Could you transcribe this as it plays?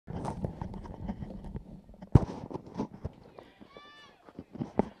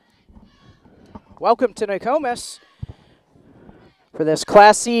Welcome to Nokomis for this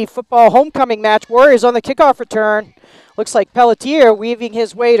Class C football homecoming match. Warriors on the kickoff return. Looks like Pelletier weaving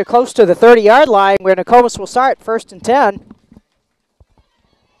his way to close to the 30-yard line where Nokomis will start, 1st and 10.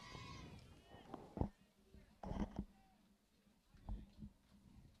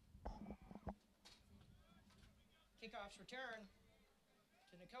 Kickoffs return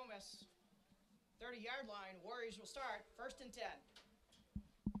to Nokomis, 30-yard line. Warriors will start, 1st and 10.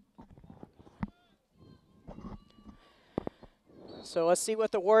 So let's see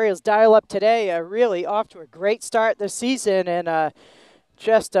what the Warriors dial up today. Really off to a great start this season, and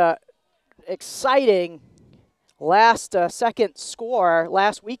just exciting last second score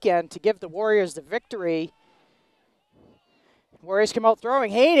last weekend to give the Warriors the victory. Warriors come out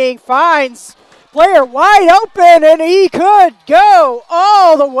throwing. Hayning finds player wide open, and he could go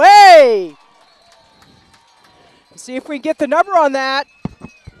all the way. Let's see if we can get the number on that.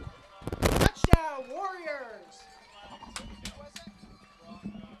 Touchdown, Warriors.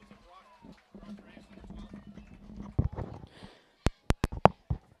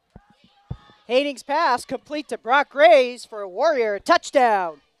 Hayden's pass complete to Brock Grays for a Warrior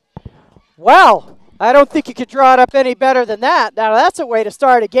touchdown. Well, I don't think you could draw it up any better than that. Now that's a way to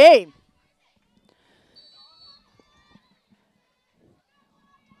start a game.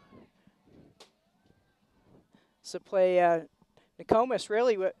 So play Nokomis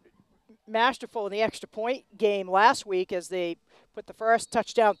really masterful in the extra point game last week as they put the first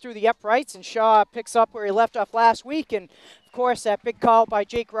touchdown through the uprights, and Shaw picks up where he left off last week. And of course that big call by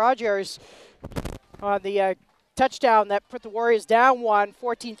Jake Rogers on the touchdown that put the Warriors down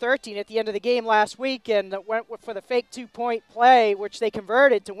 14-13 at the end of the game last week, and went for the fake 2-point play, which they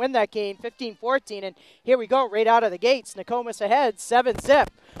converted to win that game 15-14. And here we go, right out of the gates. Nokomis ahead,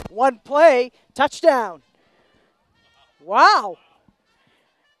 7-zip. One play, touchdown. Wow.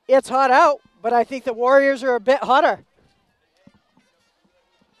 It's hot out, but I think the Warriors are a bit hotter.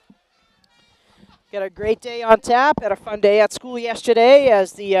 Got a great day on tap. Had a fun day at school yesterday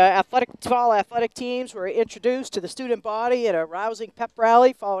as the fall athletic teams were introduced to the student body at a rousing pep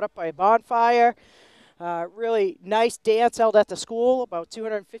rally, followed up by a bonfire. Really nice dance held at the school, about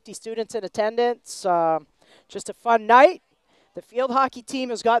 250 students in attendance. Just a fun night. The field hockey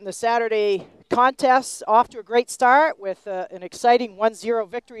team has gotten the Saturday contest off to a great start with an exciting 1-0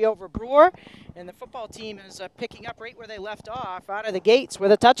 victory over Brewer. And the football team is picking up right where they left off, out of the gates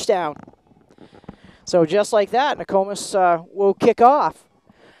with a touchdown. So just like that, Nokomis will kick off.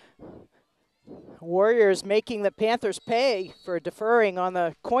 Warriors making the Panthers pay for deferring on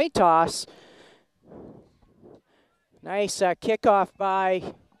the coin toss. Nice kickoff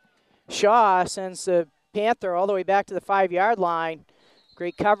by Shaw, sends the Panther all the way back to the 5-yard line.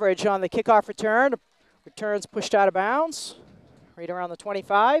 Great coverage on the kickoff return. Return's pushed out of bounds, right around the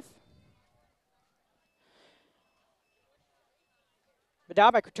 25.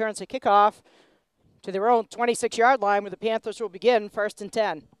 Medomak returns the kickoff to their own 26-yard line, where the Panthers will begin, 1st and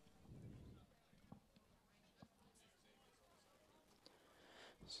 10.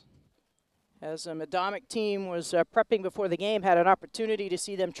 As the Medomak team was prepping before the game, had an opportunity to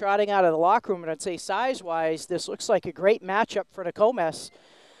see them trotting out of the locker room, and I'd say size-wise, this looks like a great matchup for Nokomis.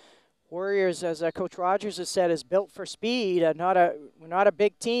 Warriors, as Coach Rogers has said, is built for speed. We're not a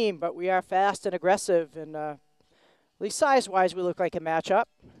big team, but we are fast and aggressive, and at least size-wise, we look like a matchup.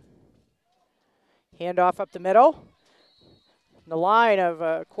 Handoff up the middle. The line,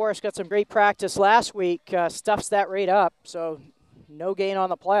 of course, got some great practice last week, stuffs that right up, so no gain on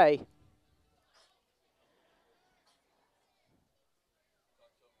the play.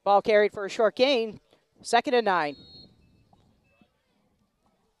 Ball carried for a short gain, 2nd and 9.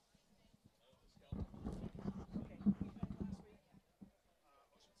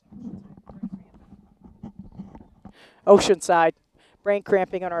 Oceanside. Brain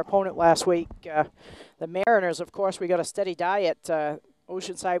cramping on our opponent last week. The Mariners, of course, we got a steady diet.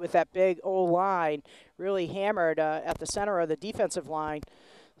 Oceanside with that big O-line, really hammered at the center of the defensive line.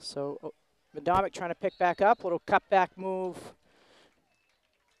 So Medomak trying to pick back up, little cutback move.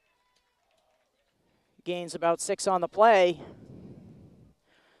 Gains about 6 on the play.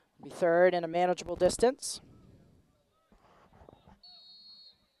 Be 3rd and a manageable distance.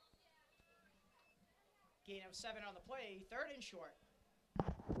 Gain of 7 on the play, 3rd and short.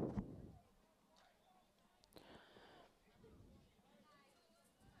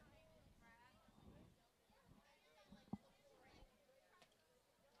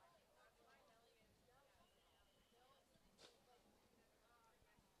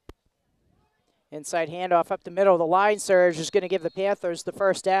 Inside handoff up the middle. The line surge is going to give the Panthers the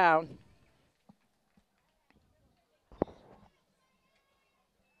 1st down.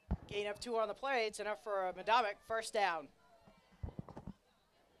 Gain of 2 on the play. It's enough for Medomak. First down.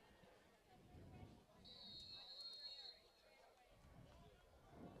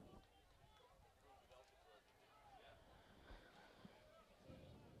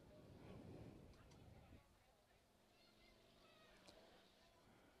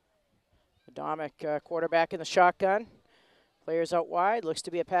 Medomak, quarterback in the shotgun. Players out wide. Looks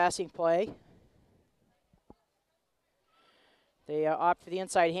to be a passing play. They opt for the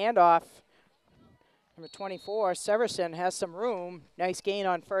inside handoff. Number 24, Severson, has some room. Nice gain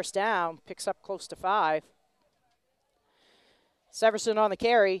on first down. Picks up close to 5. Severson on the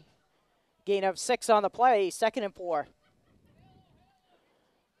carry. Gain of 6 on the play. 2nd and 4.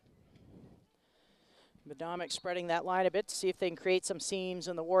 Medomak spreading that line a bit to see if they can create some seams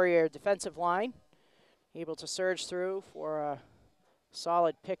in the Warrior defensive line. Able to surge through for a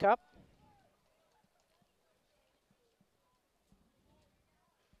solid pickup.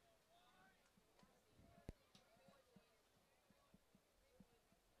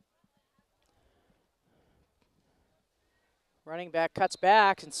 Running back cuts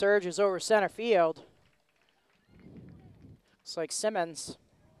back and surges over center field. Looks like Simmons.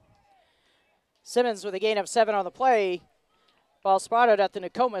 Simmons with a gain of 7 on the play. Ball spotted at the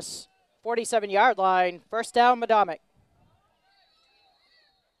Nokomis 47-yard line. First down, Medomak.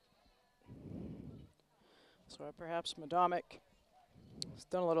 So perhaps Medomak has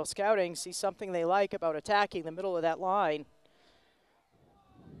done a little scouting, see something they like about attacking the middle of that line.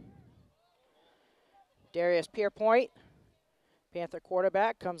 Darius Pierpoint, Panther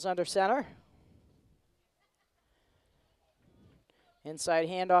quarterback, comes under center. Inside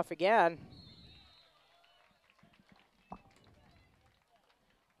handoff again.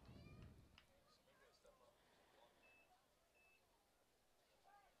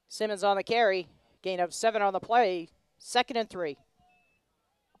 Simmons on the carry. Gain of 7 on the play. 2nd and 3.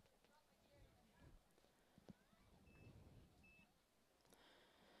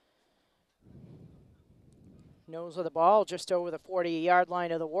 Nose of the ball just over the 40-yard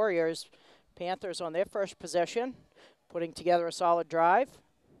line of the Warriors. Panthers on their first possession, putting together a solid drive.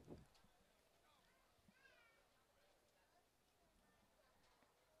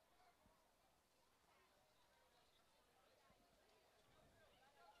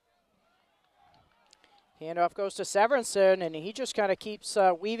 Handoff goes to Severson, and he just kind of keeps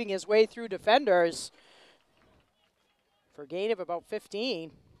weaving his way through defenders for a gain of about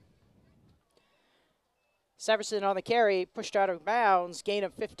 15. Severson on the carry, pushed out of bounds, gain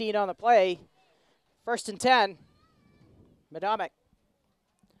of 15 on the play. 1st and 10, Medomak.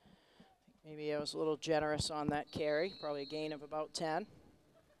 Maybe I was a little generous on that carry, probably a gain of about 10.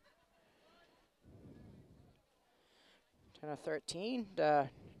 10 of 13,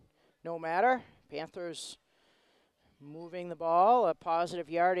 no matter. Panthers moving the ball, a positive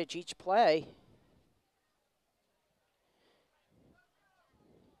yardage each play.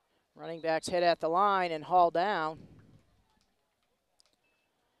 Running backs hit at the line and haul down.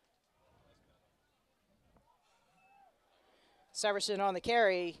 Severson on the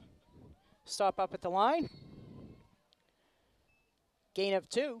carry, stop up at the line. Gain of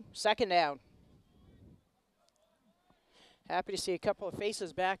 2, 2nd down. Happy to see a couple of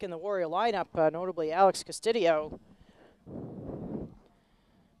faces back in the Warrior lineup, notably Alex Castidio.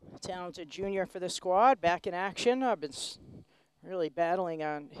 A talented junior for the squad, back in action. I've been really battling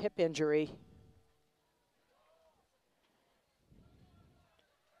on hip injury.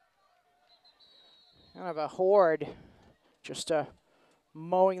 Kind of a horde, just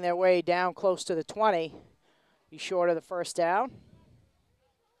mowing their way down close to the 20. Be short of the first down.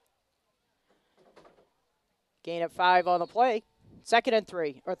 Gain of 5 on the play. 2nd and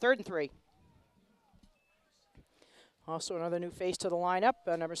 3, or 3rd and 3. Also another new face to the lineup,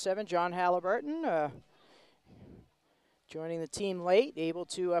 number 7, John Halliburton. Joining the team late, able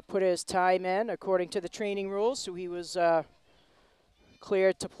to put his time in according to the training rules, so he was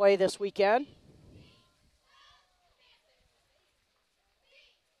cleared to play this weekend.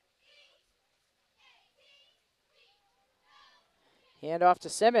 Hand off to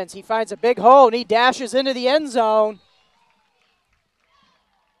Simmons. He finds a big hole, and he dashes into the end zone.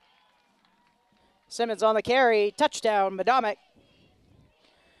 Simmons on the carry. Touchdown, Medomak.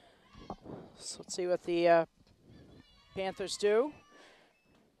 So let's see what the Panthers do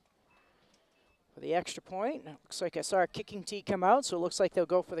for the extra point. Looks like I saw a kicking tee come out, so it looks like they'll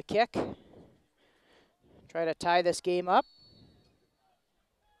go for the kick. Try to tie this game up.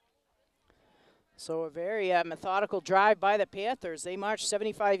 So a very methodical drive by the Panthers. They marched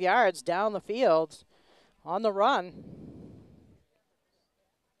 75 yards down the field on the run.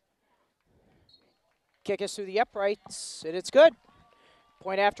 Kick us through the uprights, and it's good.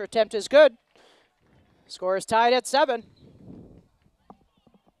 Point after attempt is good. Score is tied at 7.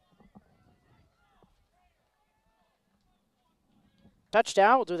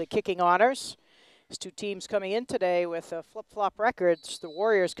 Touchdown, we'll do the kicking honors. These two teams coming in today with flip-flop records. The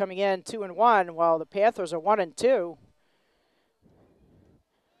Warriors coming in 2-1, while the Panthers are 1-2.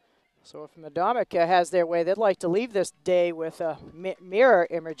 So if Medomak has their way, they'd like to leave this day with mirror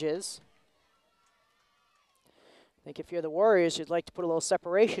images. I think if you're the Warriors, you'd like to put a little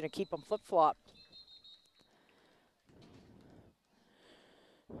separation and keep them flip-flop.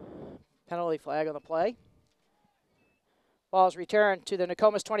 Penalty flag on the play. Ball's returned to the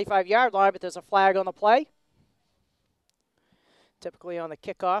Nokomis 25-yard line, but there's a flag on the play. Typically on the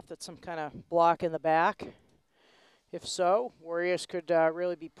kickoff, that's some kind of block in the back. If so, Warriors could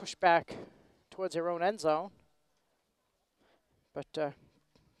really be pushed back towards their own end zone. But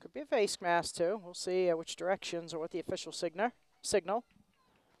could be a face mask too. We'll see which directions or what the official signal.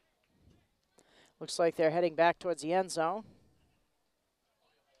 Looks like they're heading back towards the end zone.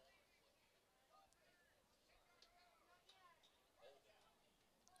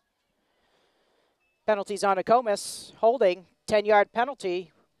 Penalties on Nokomis. Holding, 10-yard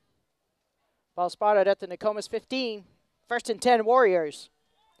penalty. Ball spotted at the Nokomis 15. 1st and 10 Warriors.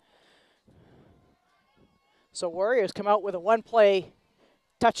 So Warriors come out with a one-play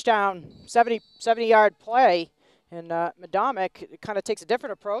touchdown, 70-yard play. And Medomak kind of takes a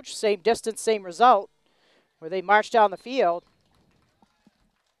different approach. Same distance, same result, where they march down the field.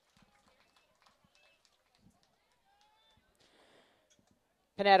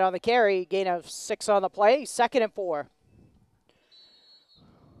 Panetta on the carry, gain of 6 on the play, 2nd and 4.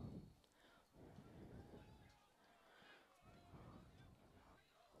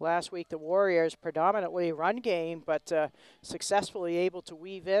 Last week, the Warriors predominantly run game, but successfully able to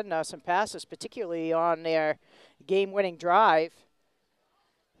weave in some passes, particularly on their game-winning drive.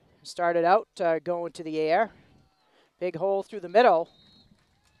 Started out going to the air. Big hole through the middle.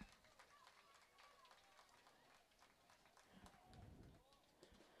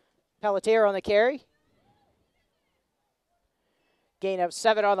 Pelletier on the carry. Gain of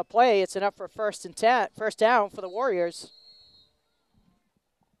 7 on the play. It's enough for first down for the Warriors.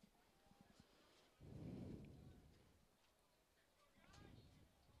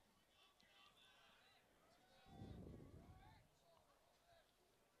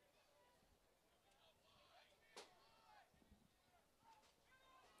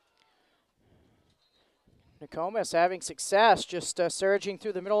 Nokomis having success, just surging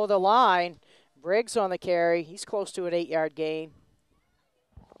through the middle of the line. Briggs on the carry. He's close to an 8-yard gain.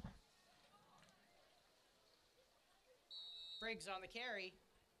 Briggs on the carry.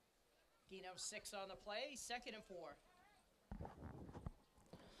 Gain of 6 on the play, 2nd and 4.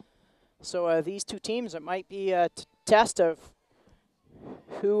 So these two teams, it might be a test of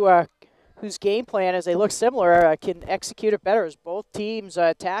whose game plan, as they look similar, can execute it better, as both teams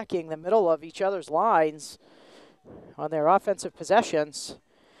attacking the middle of each other's lines on their offensive possessions.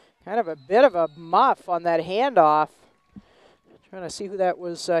 Kind of a bit of a muff on that handoff. Trying to see who that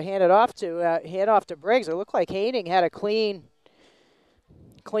was handed off to. Hand off to Briggs. It looked like Haining had a clean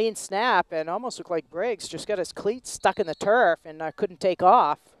snap, and almost looked like Briggs just got his cleats stuck in the turf and couldn't take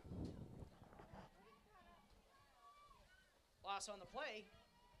off. Loss on the play.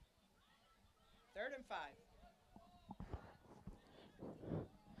 3rd and 5.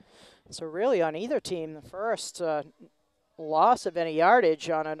 So really on either team, the first loss of any yardage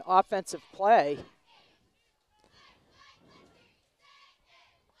on an offensive play.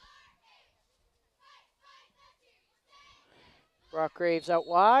 Brock Graves out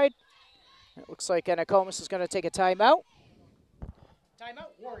wide. It looks like Nokomis is going to take a timeout.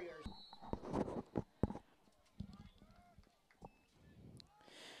 Timeout, Warriors.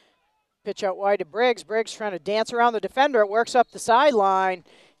 Pitch out wide to Briggs. Briggs trying to dance around the defender. It works up the sideline.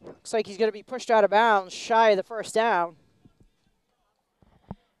 Looks like he's going to be pushed out of bounds, shy of the first down.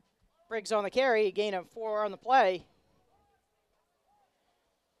 Briggs on the carry, a gain of 4 on the play.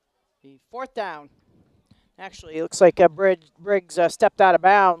 The 4th down. Actually, it looks like Briggs stepped out of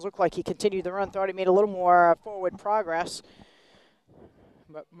bounds. Looked like he continued the run. Thought he made a little more forward progress.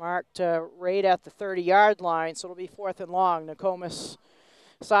 But marked right at the 30-yard line, so it'll be 4th and long. Nokomis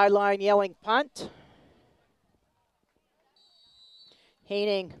sideline yelling punt.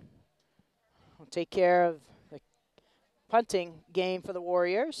 Haining will take care of the punting game for the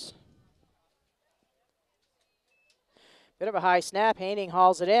Warriors. Bit of a high snap. Haining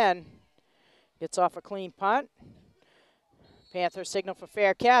hauls it in. Gets off a clean punt. Panthers signal for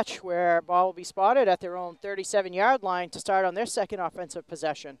fair catch, where ball will be spotted at their own 37-yard line to start on their second offensive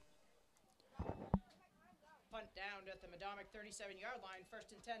possession. punt down at the Medomak 37-yard line,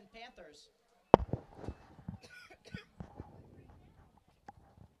 1st and 10 Panthers.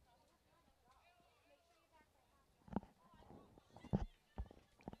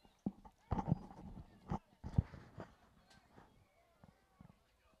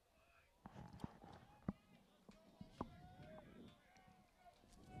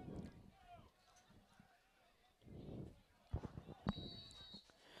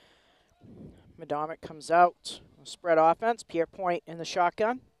 Medomak comes out, spread offense, Pierre Point in the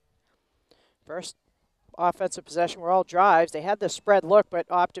shotgun. First offensive possession were all drives. They had the spread look, but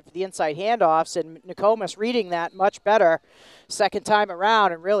opted for the inside handoffs, and Nokomis reading that much better second time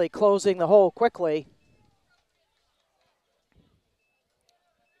around and really closing the hole quickly.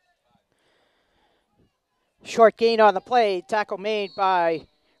 Short gain on the play, tackle made by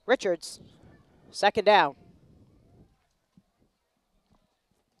Richards. 2nd down.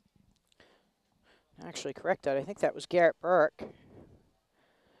 Actually, correct that. I think that was Garrett Burke.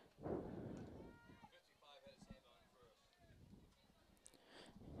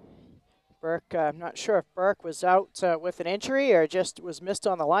 Burke, I'm not sure if Burke was out with an injury or just was missed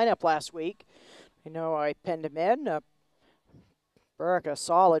on the lineup last week. I know I penned him in. Burke, a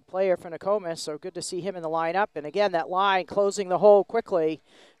solid player for Nokomis, so good to see him in the lineup. And again, that line closing the hole quickly.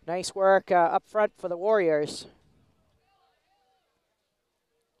 Nice work up front for the Warriors.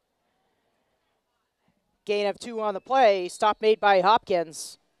 Gain of 2 on the play. Stop made by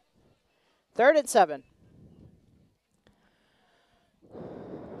Hopkins. 3rd and 7.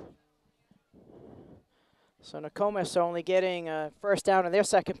 So Nokomis only getting a 1st down in their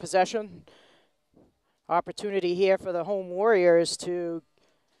second possession. Opportunity here for the home Warriors to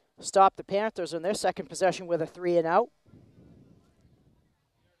stop the Panthers in their second possession with a 3 and out.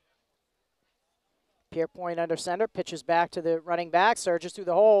 Pierre Point under center, pitches back to the running back, surges through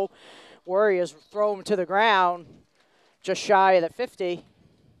the hole. Warriors throw him to the ground, just shy of the 50.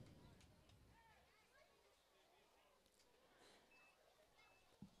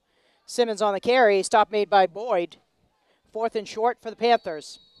 Simmons on the carry, stop made by Boyd. 4th and short for the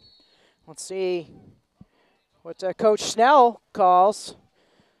Panthers. Let's see what Coach Snell calls.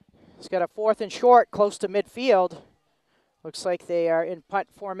 He's got a 4th and short close to midfield. Looks like they are in punt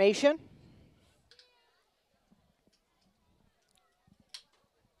formation.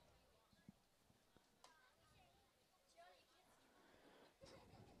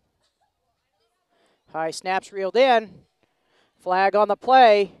 High snaps reeled in. Flag on the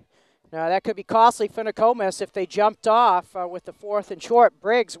play. Now that could be costly for Nokomis if they jumped off with the 4th and short.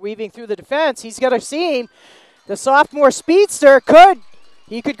 Briggs weaving through the defense. He's got a seam. The sophomore speedster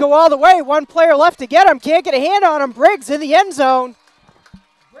he could go all the way. One player left to get him. Can't get a hand on him. Briggs in the end zone.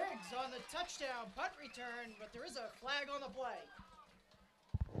 Briggs on the touchdown punt return, but there is a flag on the play.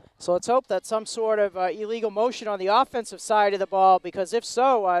 So let's hope that's some sort of illegal motion on the offensive side of the ball, because if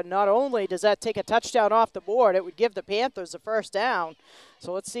so, not only does that take a touchdown off the board, it would give the Panthers a 1st down.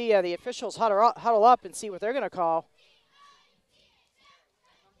 So let's see the officials huddle up and see what they're going to call.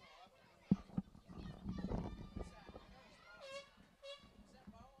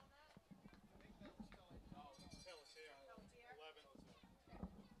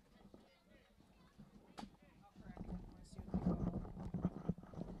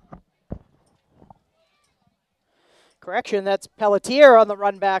 Correction, that's Pelletier on the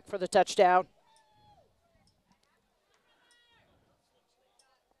run back for the touchdown.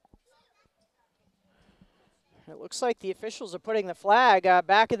 It looks like the officials are putting the flag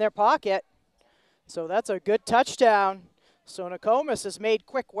back in their pocket. So that's a good touchdown. So Nokomis has made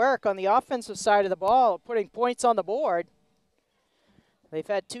quick work on the offensive side of the ball, putting points on the board. They've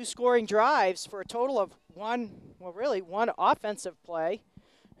had 2 scoring drives for a total of one offensive play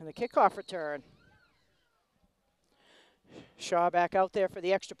and the kickoff return. Shaw back out there for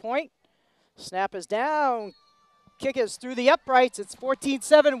the extra point. Snap is down. Kick is through the uprights. It's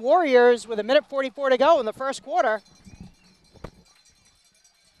 14-7 Warriors with 1:44 to go in the first quarter.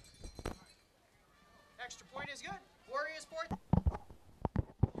 Extra point is good. Warriors 4.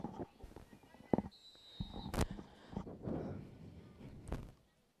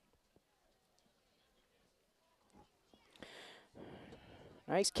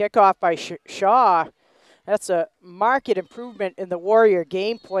 Nice kickoff by Shaw. That's a marked improvement in the Warrior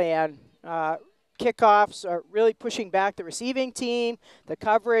game plan. Kickoffs are really pushing back the receiving team, the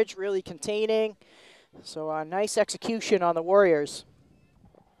coverage really containing. So a nice execution on the Warriors.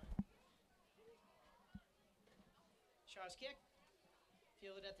 Shaw's kick,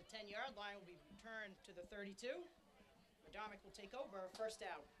 fielded at the 10-yard line, will be returned to the 32. Medomak will take over, 1st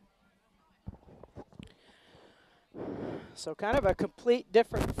down. So kind of a complete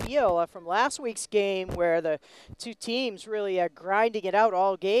different feel from last week's game where the two teams really grinding it out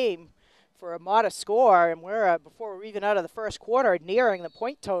all game for a modest score. And we're, before we're even out of the first quarter, nearing the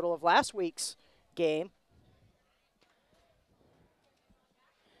point total of last week's game.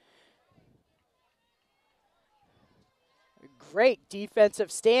 Great defensive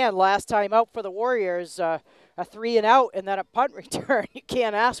stand last time out for the Warriors. A 3-and-out and then a punt return. You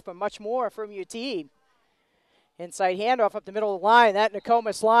can't ask for much more from your team. Inside handoff up the middle of the line. That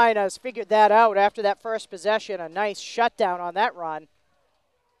Nokomis line has figured that out after that first possession. A nice shutdown on that run.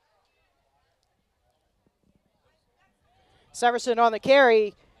 Severson on the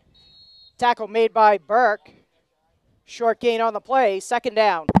carry. Tackle made by Burke. Short gain on the play. Second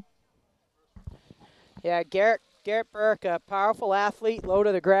down. Yeah, Garrett Burke, a powerful athlete, low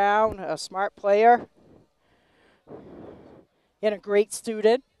to the ground, a smart player, and a great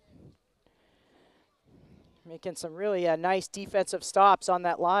student. Making some really nice defensive stops on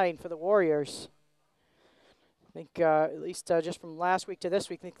that line for the Warriors. I think at least just from last week to this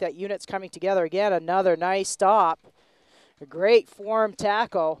week, I think that unit's coming together again. Another nice stop. A great form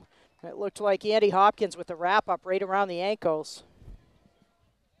tackle. It looked like Andy Hopkins with the wrap-up right around the ankles.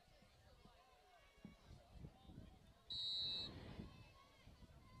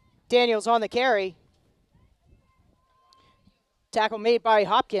 Daniels on the carry. Tackle made by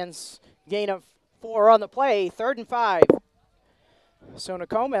Hopkins. Gain of 4 on the play. 3rd and 5. So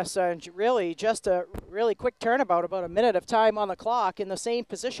Nokomis, really just a really quick turnabout, about a minute of time on the clock in the same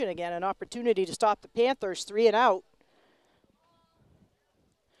position again. An opportunity to stop the Panthers 3-and-out.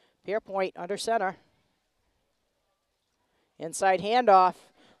 Pierpoint under center. Inside handoff.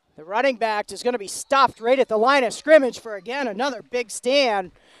 The running back is going to be stuffed right at the line of scrimmage for, again, another big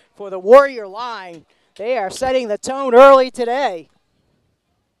stand for the Warrior line. They are setting the tone early today.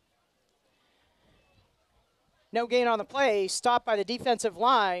 No gain on the play, stopped by the defensive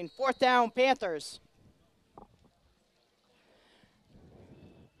line. 4th down, Panthers.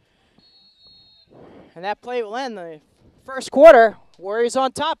 And that play will end the first quarter. Warriors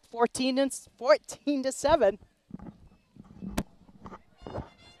on top, 14-7.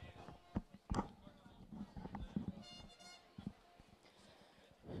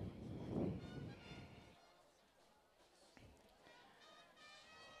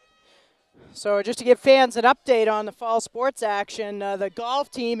 So just to give fans an update on the fall sports action, the golf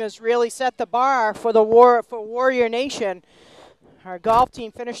team has really set the bar for the Warrior Nation. Our golf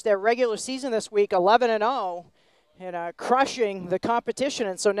team finished their regular season this week 11-0 and crushing the competition.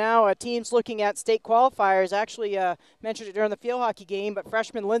 And so now teams looking at state qualifiers. Actually mentioned it during the field hockey game, but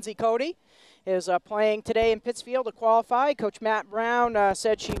freshman Lindsay Cody is playing today in Pittsfield to qualify. Coach Matt Brown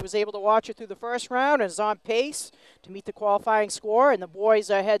said she was able to watch it through the first round and is on pace to meet the qualifying score. And the boys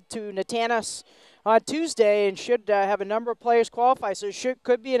head to Natanis on Tuesday and should have a number of players qualify. So it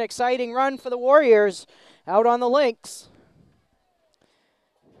could be an exciting run for the Warriors out on the links.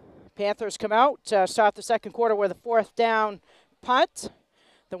 Panthers come out, start the second quarter with a 4th down punt.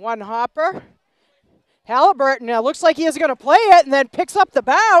 The one hopper. Halliburton looks like he is going to play it and then picks up the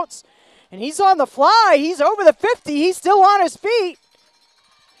bounce. And he's on the fly. He's over the 50. He's still on his feet.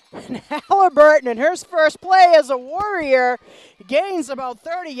 And Halliburton, in her first play as a Warrior, gains about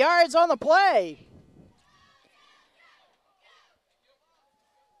 30 yards on the play.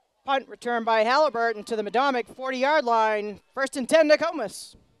 Punt returned by Halliburton to the Medomak 40-yard line. 1st and 10,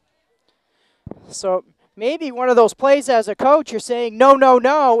 Nokomis. So maybe one of those plays as a coach, you're saying no, no,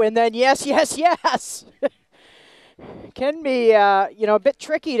 no, and then yes, yes, yes. Can be, a bit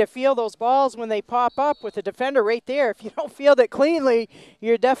tricky to feel those balls when they pop up with the defender right there. If you don't field it cleanly,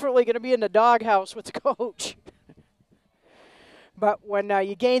 you're definitely going to be in the doghouse with the coach. But when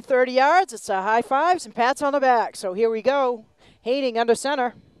you gain 30 yards, it's high fives and pats on the back. So here we go. Hayting under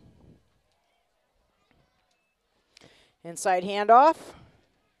center. Inside handoff.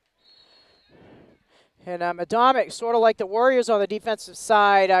 And Medomak, sort of like the Warriors on the defensive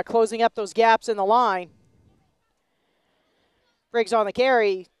side, closing up those gaps in the line. Briggs on the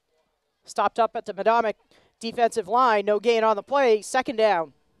carry, stopped up at the Medomak defensive line. No gain on the play, 2nd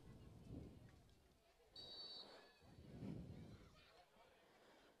down.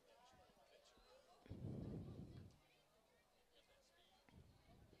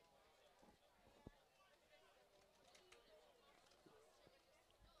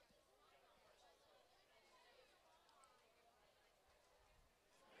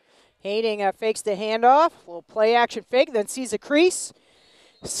 Hayting fakes the handoff, little play action fake, then sees a crease,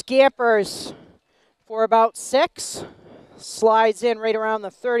 scampers for about 6, slides in right around the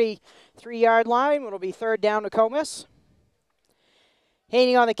 33-yard line. It'll be 3rd down, Nokomis.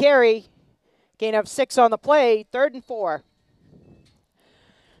 Hayting on the carry, Gain of 6 on the play, 3rd and 4.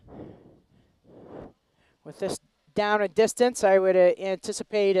 With this down and distance, I would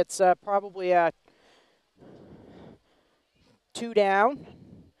anticipate it's probably a 2 down.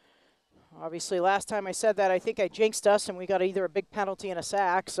 Obviously, last time I said that, I think I jinxed us, and we got either a big penalty and a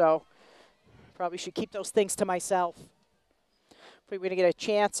sack, so probably should keep those things to myself. If we're going to get a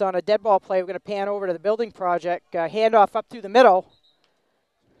chance on a dead ball play, we're going to pan over to the building project. Handoff up through the middle.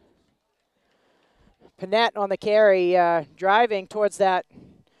 Panette on the carry, driving towards that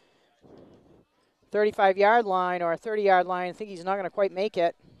 35-yard line or 30-yard line. I think he's not going to quite make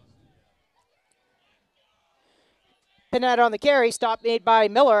it. Panette on the carry, stop made by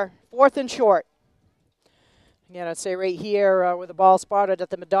Miller, 4th and short. Again, I'd say right here with the ball spotted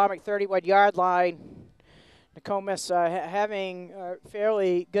at the Medomak 31-yard line. Nokomis having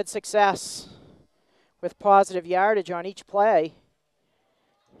fairly good success with positive yardage on each play.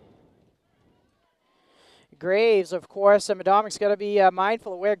 Graves, of course, Medomac's got to be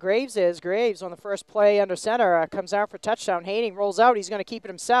mindful of where Graves is. Graves on the first play under center comes out for touchdown. Hayning rolls out. He's going to keep it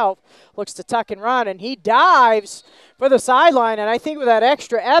himself. Looks to tuck and run, and he dives for the sideline. And I think with that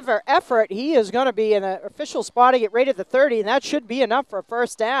extra effort, he is going to be in the official spotting it right at the 30, and that should be enough for a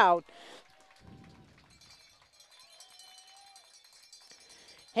first down.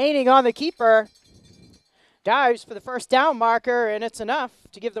 Hayning on the keeper. Dives for the first down marker, and it's enough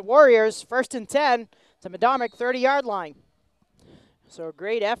to give the Warriors 1st and 10. The Medomak 30-yard line. So a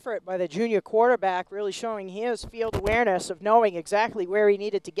great effort by the junior quarterback, really showing his field awareness of knowing exactly where he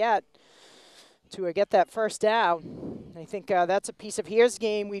needed to get that first down. I think that's a piece of his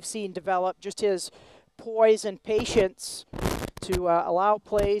game we've seen develop, just his poise and patience to allow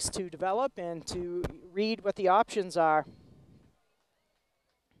plays to develop and to read what the options are.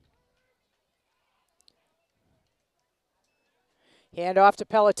 Hand off to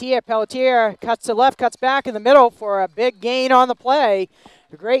Pelletier. Pelletier cuts to left, cuts back in the middle for a big gain on the play.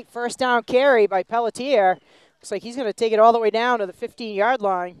 A great first down carry by Pelletier. Looks like he's going to take it all the way down to the 15-yard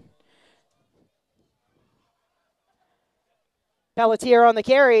line. Pelletier on the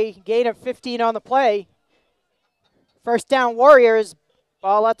carry, gain of 15 on the play. First down Warriors,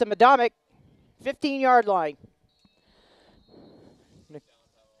 ball at the Medomak 15-yard line.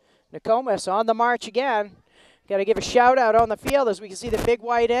 Nokomis on the march again. Got to give a shout out on the field as we can see the big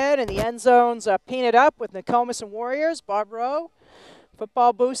white end and the end zones painted up with Nokomis and Warriors. Bob Rowe,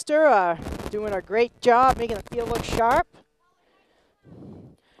 football booster, doing a great job making the field look sharp.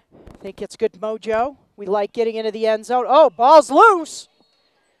 I think it's good mojo. We like getting into the end zone. Oh, ball's loose.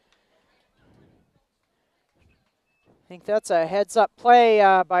 I think that's a heads-up play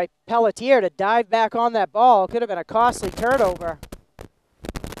by Pelletier to dive back on that ball. Could have been a costly turnover.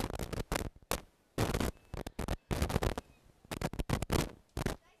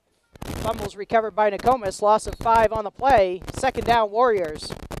 Fumbles recovered by Nokomis, loss of 5 on the play. 2nd down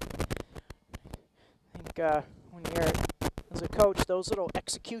Warriors. I think when you're, as a coach, those little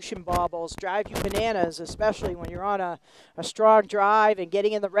execution bobbles drive you bananas, especially when you're on a strong drive and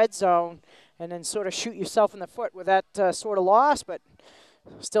getting in the red zone and then sort of shoot yourself in the foot with that sort of loss, but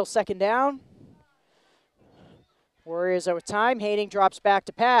still 2nd down. Warriors out of time. Hayning drops back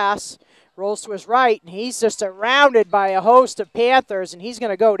to pass. Rolls to his right, and he's just surrounded by a host of Panthers, and he's going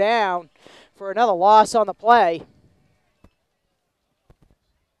to go down for another loss on the play.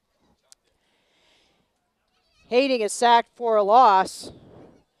 Hayning is sacked for a loss.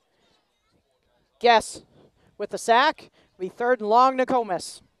 Guess with the sack, we 3rd and long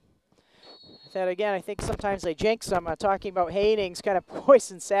Nokomis. That again, I think sometimes they jinx them. Talking about Hayning's kind of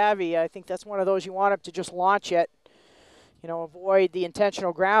poison savvy. I think that's one of those you want him to just launch it. You know, avoid the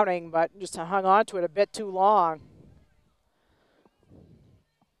intentional grounding, but just hung on to it a bit too long.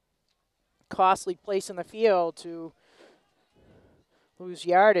 Costly place in the field to lose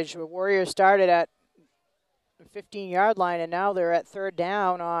yardage. The Warriors started at the 15-yard line, and now they're at 3rd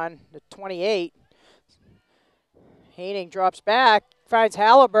down on the 28. Hayning drops back, finds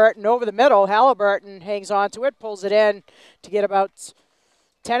Halliburton over the middle. Halliburton hangs on to it, pulls it in to get about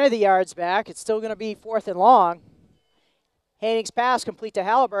 10 of the yards back. It's still going to be 4th and long. Hayning's pass complete to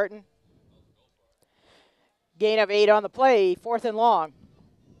Halliburton. Gain of 8 on the play, 4th and long.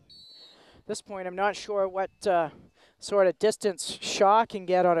 At this point, I'm not sure what sort of distance Shaw can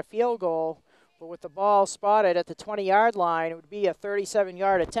get on a field goal, but with the ball spotted at the 20-yard line, it would be a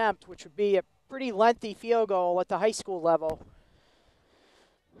 37-yard attempt, which would be a pretty lengthy field goal at the high school level.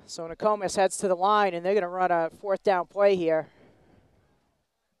 So Nokomis heads to the line, and they're going to run a 4th down play here.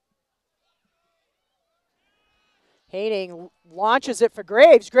 Hayning launches it for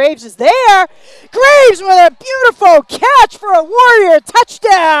Graves. Graves is there. Graves with a beautiful catch for a Warrior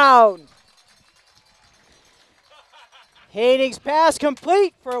touchdown. Haning's pass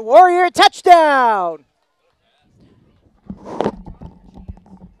complete for a Warrior touchdown.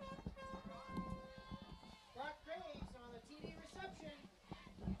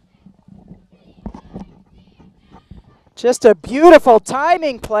 Just a beautiful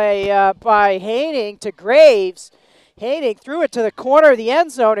timing play by Haning to Graves. Haning threw it to the corner of the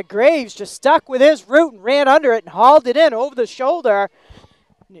end zone, and Graves just stuck with his route and ran under it and hauled it in over the shoulder.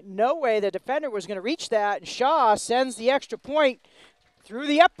 No way the defender was going to reach that, and Shaw sends the extra point through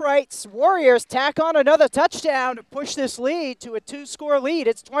the uprights. Warriors tack on another touchdown to push this lead to a 2-score lead.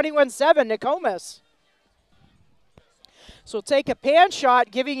 It's 21-7, Nokomis. So we'll take a pan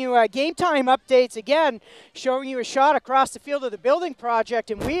shot, giving you game time updates again, showing you a shot across the field of the building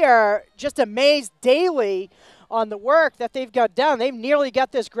project, and we are just amazed daily on the work that they've got done. They've nearly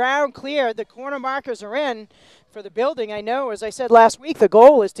got this ground cleared. The corner markers are in for the building. I know, as I said last week, the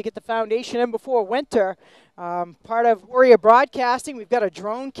goal is to get the foundation in before winter. Part of Warrior Broadcasting, we've got a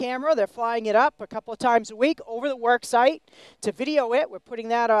drone camera. They're flying it up a couple of times a week over the work site to video it. We're putting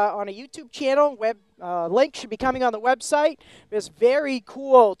that on a YouTube channel. Link should be coming on the website. It's very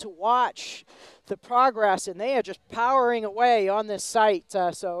cool to watch the progress, and they are just powering away on this site.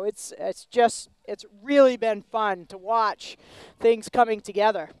 So it's really been fun to watch things coming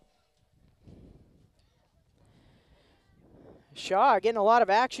together. Shaw getting a lot of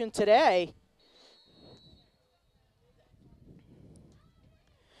action today.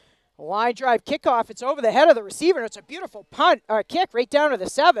 Line drive kickoff. It's over the head of the receiver. And it's a beautiful punt or kick right down to the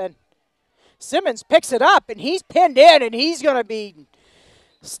 7. Simmons picks it up, and he's pinned in, and he's going to be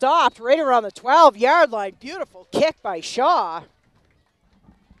stopped right around the 12-yard line. Beautiful kick by Shaw.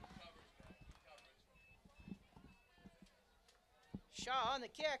 Shaw on the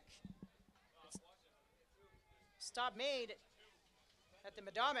kick. Stop made at the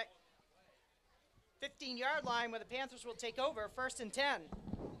Medomak 15-yard line where the Panthers will take over, 1st and 10.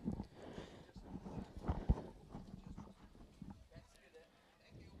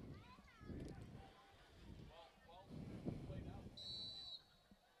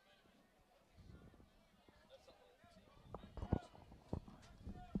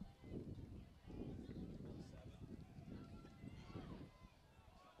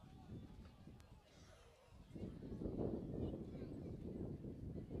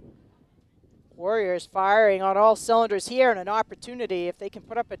 Warriors firing on all cylinders here, and an opportunity if they can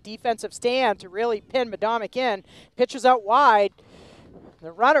put up a defensive stand to really pin Medomak in. Pitches out wide.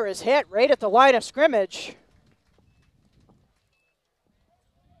 The runner is hit right at the line of scrimmage.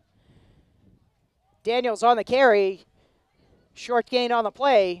 Daniels on the carry. Short gain on the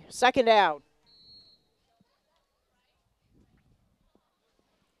play. 2nd down.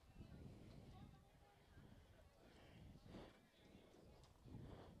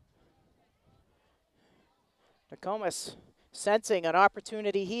 Nokomis sensing an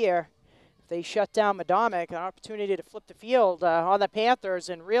opportunity here. If they shut down Medomak, an opportunity to flip the field on the Panthers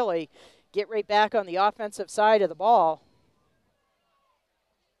and really get right back on the offensive side of the ball.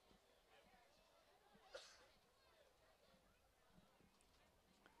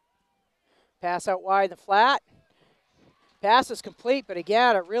 Pass out wide in the flat. Pass is complete, but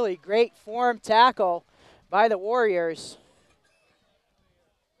again, a really great form tackle by the Warriors.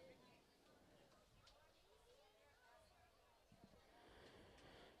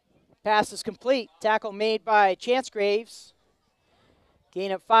 Pass is complete. Tackle made by Chance Graves.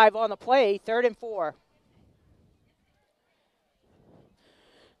 Gain of 5 on the play, 3rd and 4.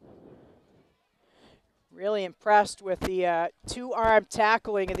 Really impressed with the 2-arm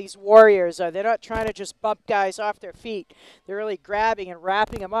tackling of these Warriors. They're not trying to just bump guys off their feet. They're really grabbing and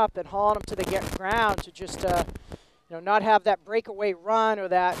wrapping them up and hauling them to the ground to just not have that breakaway run or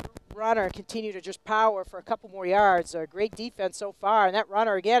that runner continue to just power for a couple more yards. Great defense so far, and that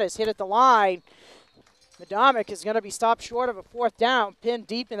runner again is hit at the line. Medomak is going to be stopped short of a 4th down, pinned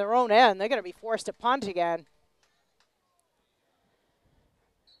deep in their own end. They're going to be forced to punt again.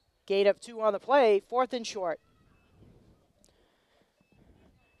 Gain of 2 on the play, 4th and short.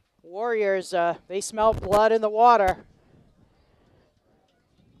 Warriors, they smell blood in the water.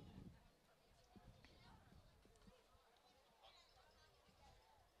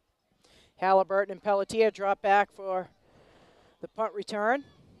 Halliburton and Pelletier drop back for the punt return.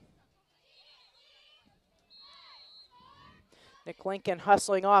 Nick Lincoln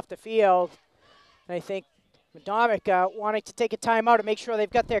hustling off the field. And I think Medomak wanting to take a timeout to make sure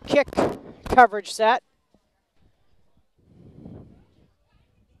they've got their kick coverage set.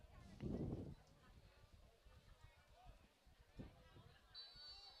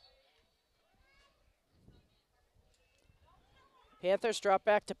 Panthers drop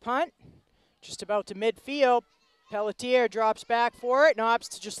back to punt. Just about to midfield. Pelletier drops back for it and opts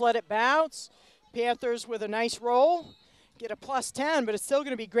to just let it bounce. Panthers with a nice roll. Get a +10, but it's still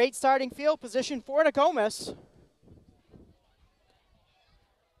going to be great starting field position for Nokomis.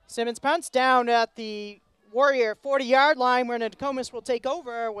 Simmons punts down at the Warrior 40-yard line where Nokomis will take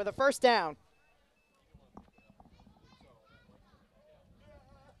over with a first down.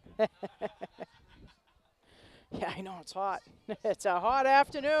 Yeah, I know, it's hot. It's a hot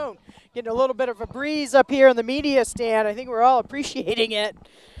afternoon. Getting a little bit of a breeze up here in the media stand. I think we're all appreciating it.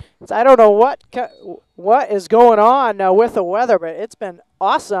 So I don't know what is going on with the weather, but it's been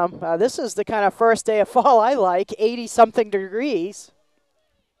awesome. This is the kind of first day of fall I like, 80-something degrees.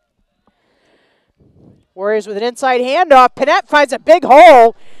 Warriors with an inside handoff. Panett finds a big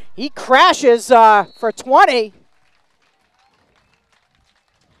hole. He crashes for 20.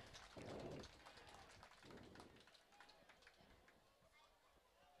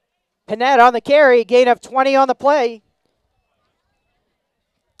 Panett on the carry, gain of 20 on the play.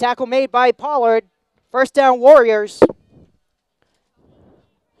 Tackle made by Pollard. First down, Warriors.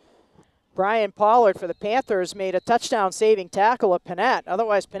 Brian Pollard for the Panthers made a touchdown-saving tackle of Panett.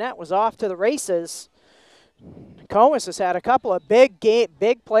 Otherwise, Panett was off to the races. Nokomis has had a couple of big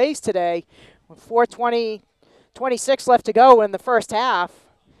plays today. With 4:26 left to go in the first half.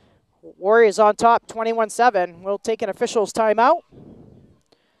 Warriors on top, 21-7. We'll take an official's timeout.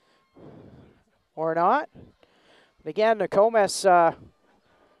 Or not. But again, Nokomis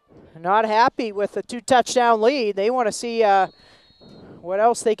not happy with the 2-touchdown lead. They want to see what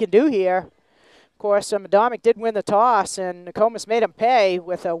else they can do here. Of course, Medomak did win the toss, and Nokomis made him pay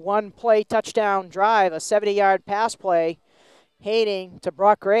with a one-play touchdown drive, a 70-yard pass play, Hayning to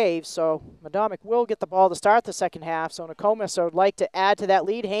Brock Graves. So Medomak will get the ball to start the second half. So Nokomis would like to add to that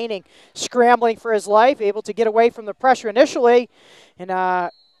lead. Hayning scrambling for his life, able to get away from the pressure initially, and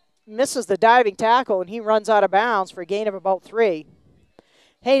misses the diving tackle, and he runs out of bounds for a gain of about 3.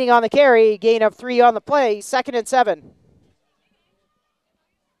 Hayning on the carry, gain of 3 on the play, 2nd and 7.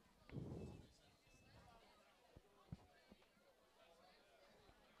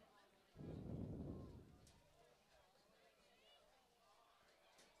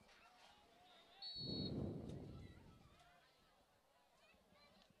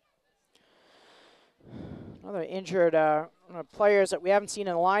 Another injured players that we haven't seen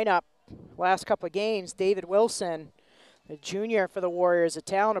in the lineup last couple of games, David Wilson, the junior for the Warriors, a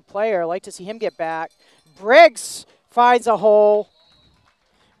talented player. I'd like to see him get back. Briggs finds a hole.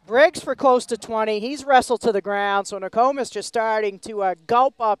 Briggs for close to 20. He's wrestled to the ground, so Nokomis just starting to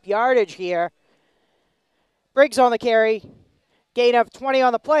gulp up yardage here. Briggs on the carry. Gain of 20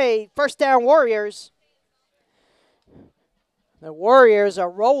 on the play. First down, Warriors. The Warriors are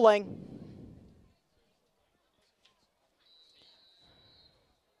rolling.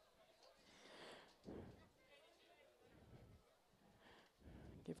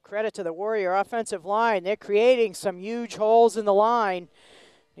 Give credit to the Warrior offensive line. They're creating some huge holes in the line.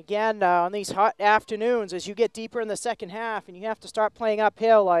 Again, on these hot afternoons, as you get deeper in the second half and you have to start playing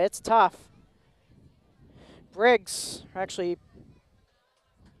uphill, it's tough. Briggs, actually,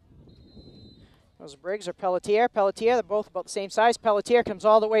 was Briggs or Pelletier? Pelletier, they're both about the same size. Pelletier comes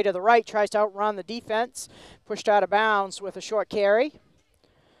all the way to the right, tries to outrun the defense, pushed out of bounds with a short carry.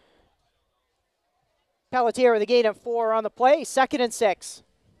 Pelletier with a gain of 4 on the play, 2nd and 6.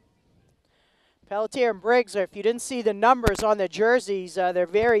 Pelletier and Briggs, if you didn't see the numbers on their jerseys, they're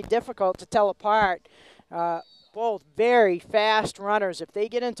very difficult to tell apart. Both very fast runners. If they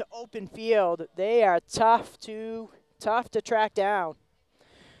get into open field, they are tough to track down.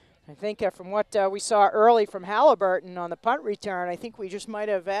 I think from what we saw early from Halliburton on the punt return, I think we just might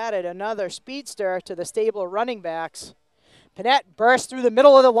have added another speedster to the stable of running backs. Panett bursts through the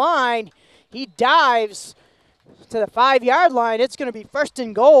middle of the line. He dives to the 5-yard line. It's going to be 1st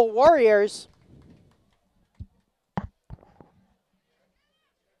and goal, Warriors.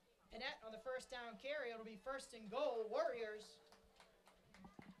 Panett on the first down carry. It'll be 1st and goal, Warriors.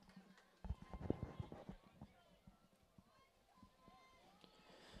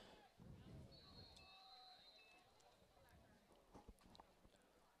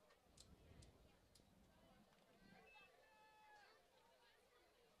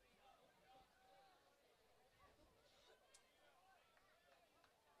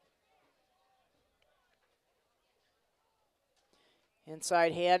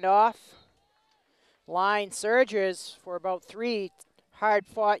 Inside handoff. Line surges for about 3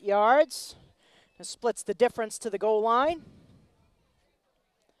 hard-fought yards. And splits the difference to the goal line.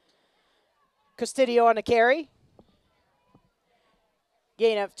 Custodio on the carry.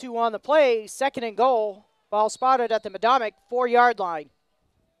 Gain of 2 on the play. 2nd and goal. Ball spotted at the Medomak 4-yard line.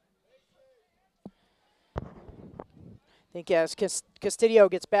 I think as Castillo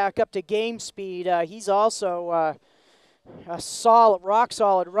gets back up to game speed, he's also a solid,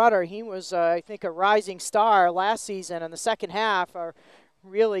 rock-solid runner. He was, I think, a rising star last season in the second half.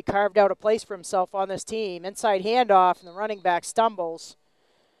 Really carved out a place for himself on this team. Inside handoff, and the running back stumbles.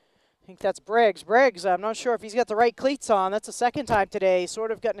 I think that's Briggs. Briggs, I'm not sure if he's got the right cleats on. That's the second time today.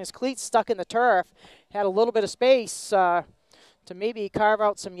 Sort of gotten his cleats stuck in the turf. Had a little bit of space to maybe carve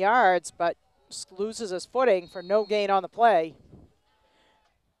out some yards, but loses his footing for no gain on the play.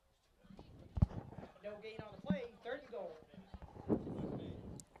 No gain on the play, third and goal.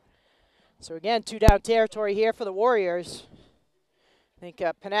 So again, 2-down territory here for the Warriors. I think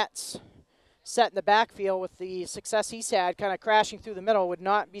Panette's set in the backfield with the success he's had, kind of crashing through the middle. Would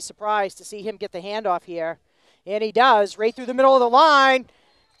not be surprised to see him get the handoff here. And he does, right through the middle of the line.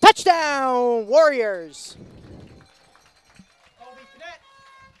 Touchdown, Warriors. Colby Panette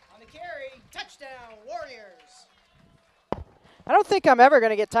on the carry. Touchdown, Warriors. I don't think I'm ever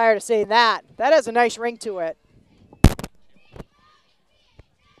going to get tired of saying that. That has a nice ring to it.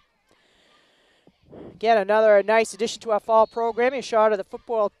 Again, another nice addition to our fall programming. A shot of the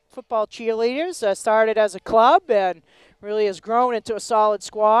football cheerleaders. Started as a club and really has grown into a solid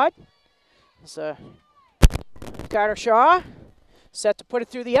squad. So Carter Shaw set to put it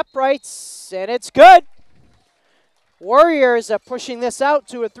through the uprights, and it's good. Warriors are pushing this out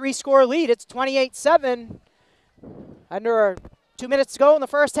to a 3-score lead. It's 28-7. Under 2 minutes to go in the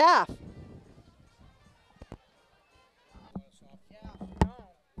first half.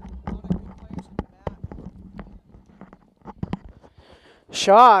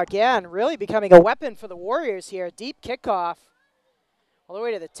 Shaw, again, really becoming a weapon for the Warriors here. Deep kickoff all the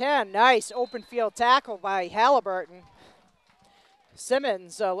way to the 10. Nice open field tackle by Halliburton.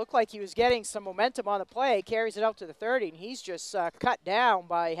 Simmons looked like he was getting some momentum on the play. Carries it out to the 30, and he's just cut down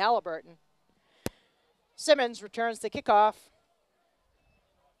by Halliburton. Simmons returns the kickoff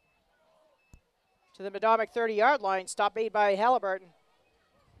to the Medomak 30-yard line. Stop made by Halliburton.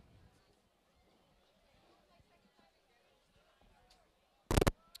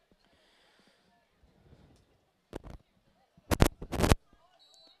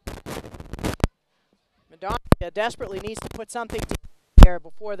 Medomak desperately needs to put something together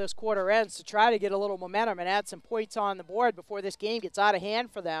before this quarter ends to try to get a little momentum and add some points on the board before this game gets out of hand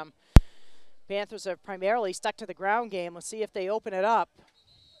for them. Panthers have primarily stuck to the ground game. Let's see if they open it up.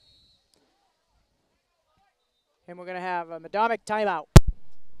 And we're going to have a Medomak timeout.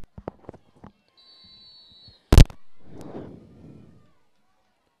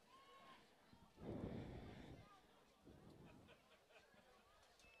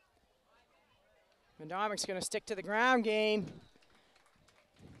 Medomak's going to stick to the ground game.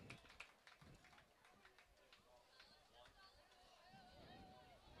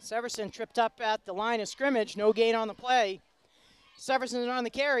 Severson tripped up at the line of scrimmage. No gain on the play. Severson on the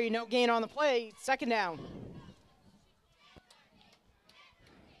carry. No gain on the play. Second down.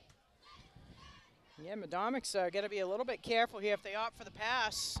 Yeah, Medomak's got to be a little bit careful here if they opt for the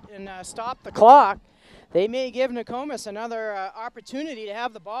pass and stop the clock. They may give Nokomis another opportunity to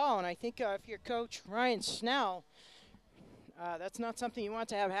have the ball, and I think if you're Coach Ryan Snell, that's not something you want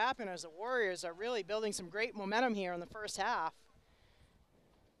to have happen as the Warriors are really building some great momentum here in the first half.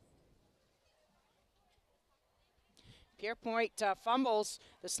 Pierpoint fumbles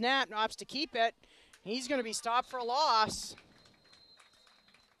the snap and opts to keep it. He's going to be stopped for a loss.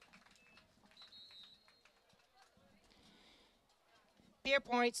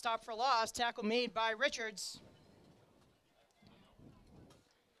 Pierpoint stopped for a loss. Tackle made by Richards.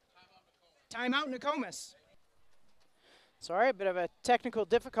 Timeout, Nokomis. Sorry, a bit of a technical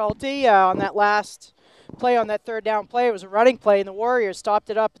difficulty on that last play, on that third down play. It was a running play, and the Warriors stopped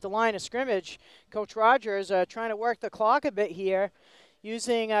it up at the line of scrimmage. Coach Rogers trying to work the clock a bit here,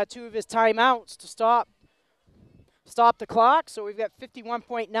 using 2 of his timeouts to stop the clock. So we've got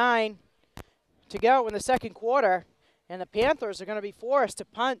 51.9 to go in the second quarter, and the Panthers are going to be forced to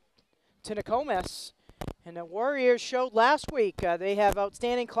punt to Nokomis. And the Warriors showed last week they have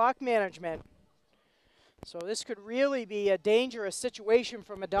outstanding clock management. So this could really be a dangerous situation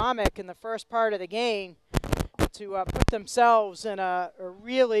for Medomak in the first part of the game to put themselves in a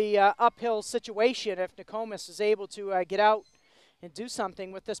really uphill situation if Nokomis is able to get out and do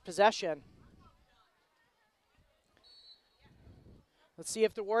something with this possession. Let's see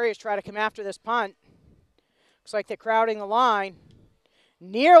if the Warriors try to come after this punt. Looks like they're crowding the line.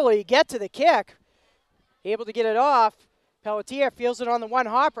 Nearly get to the kick. Able to get it off. Pelletier feels it on the one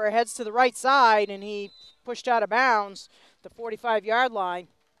hopper, heads to the right side, and he pushed out of bounds the 45-yard line.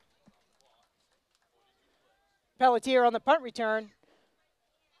 Pelletier on the punt return.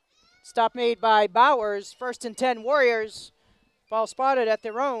 Stop made by Bowers. 1st and 10 Warriors. Ball spotted at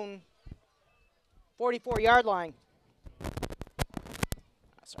their own 44-yard line.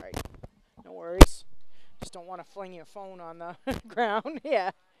 Sorry. No worries. Just don't want to fling your phone on the ground.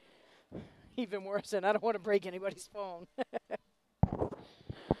 Yeah. Even worse, and I don't want to break anybody's phone.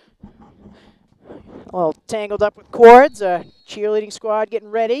 A little tangled up with cords. Cheerleading squad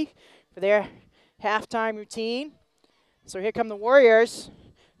getting ready for their halftime routine. So here come the Warriors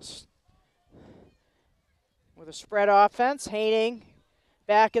with a spread offense. Haining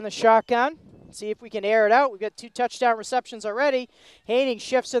back in the shotgun. See if we can air it out. We've got 2 touchdown receptions already. Haining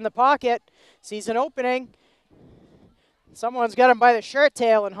shifts in the pocket. Sees an opening. Someone's got him by the shirt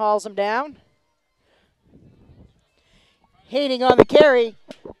tail and hauls him down. Haining on the carry.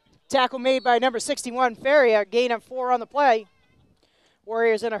 Tackle made by number 61, Feria. Gain of 4 on the play.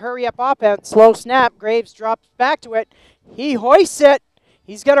 Warriors in a hurry-up offense. Slow snap. Graves drops back to it. He hoists it.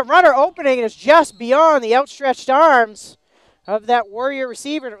 He's got a runner opening, and it's just beyond the outstretched arms of that Warrior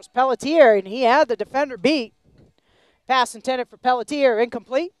receiver. And it was Pelletier, and he had the defender beat. Pass intended for Pelletier.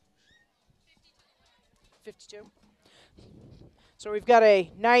 Incomplete. 52. So we've got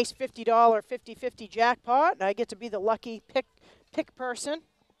a nice $50 50-50 jackpot, and I get to be the lucky pick person.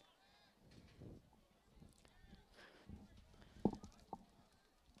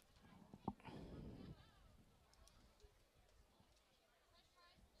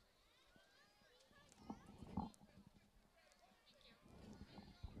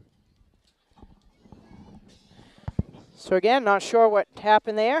 So again, not sure what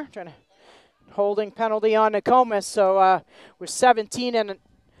happened there. Trying to holding penalty on Nokomis. So we're 17 and a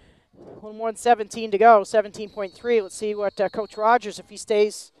little more than 17 to go. 17.3. Let's see what Coach Rogers, if he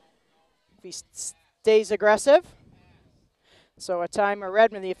stays aggressive. So a timer,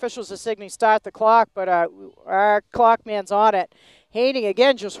 Redmond. The officials are signaling start the clock, but our clock man's on it. Haining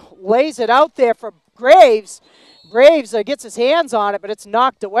again just lays it out there for Graves. Graves gets his hands on it, but it's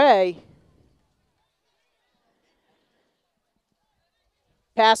knocked away.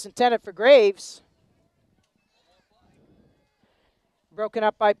 Pass intended for Graves. Broken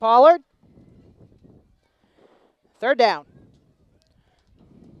up by Pollard. 3rd down.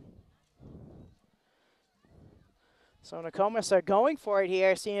 So Nokomis are going for it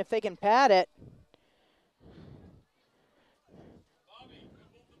here, seeing if they can pad it.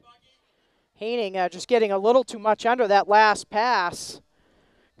 Haining just getting a little too much under that last pass.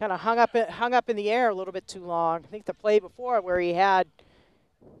 Kind of hung up in the air a little bit too long. I think the play before where he had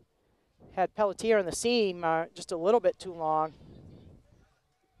Pelletier on the seam just a little bit too long.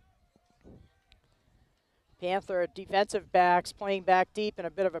 Panther defensive backs playing back deep in a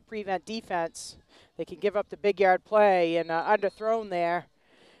bit of a prevent defense. They can give up the big yard play and underthrown there.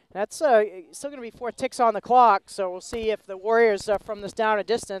 That's still going to be 4 ticks on the clock, so we'll see if the Warriors from this down a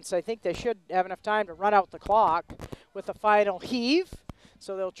distance, I think they should have enough time to run out the clock with a final heave.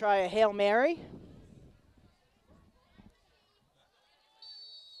 So they'll try a Hail Mary.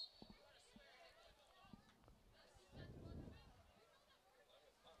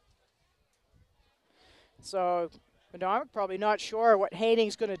 So Medomak probably not sure what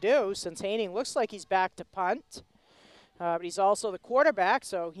Haining's going to do, since Haining looks like he's back to punt. But he's also the quarterback,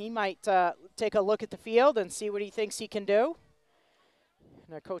 so he might take a look at the field and see what he thinks he can do.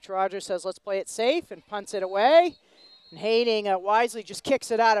 And Coach Rogers says, let's play it safe, and punts it away. And Haining wisely just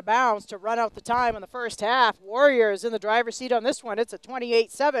kicks it out of bounds to run out the time in the first half. Warriors in the driver's seat on this one. It's a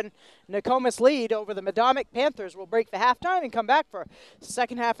 28-7 Nokomis lead over the Medomak Panthers. Will break the halftime and come back for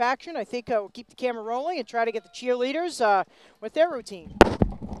second half action. I think we'll keep the camera rolling and try to get the cheerleaders with their routine.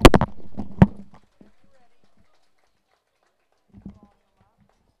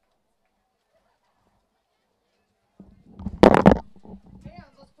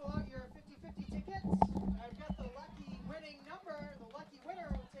 Fans, let's pull out your 50-50 tickets. I've got the lucky winning number. The lucky winner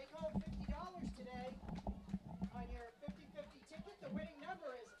will take home $50 today on your 50-50 ticket. The winning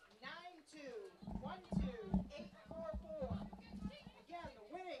number is 9212844. Again, the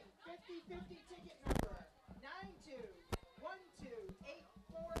winning 50-50 ticket number,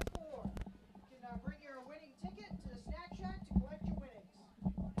 9212844. You can bring your winning ticket to the Snack Shack to collect your winnings.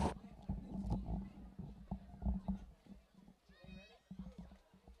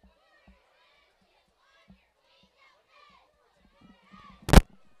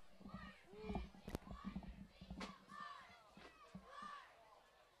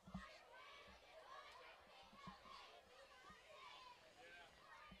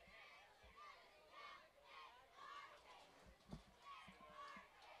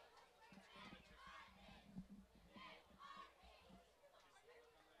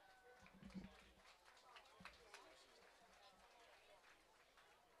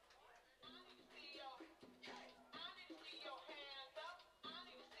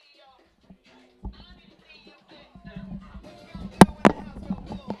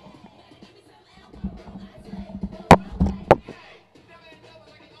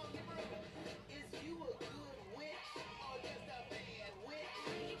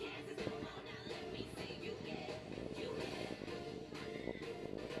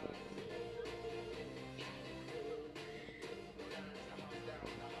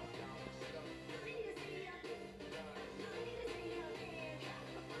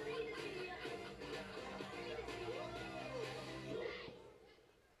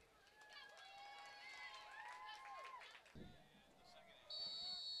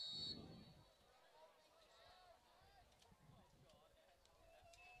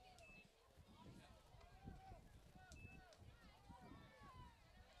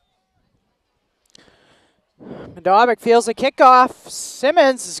 Medomak feels a kickoff.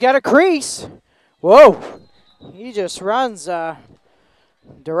 Simmons has got a crease. Whoa. He just runs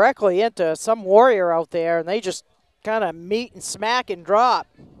directly into some warrior out there, and they just kind of meet and smack and drop.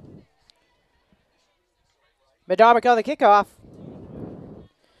 Medomak on the kickoff.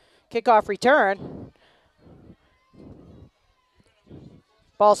 Kickoff return.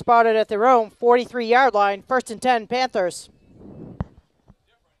 Ball spotted at their own 43-yard line. 1st and 10, Panthers.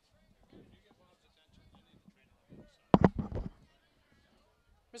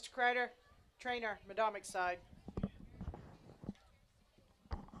 Mr. Kreider, trainer, Medomak side.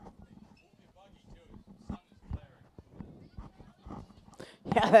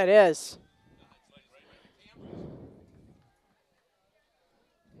 Yeah, that is.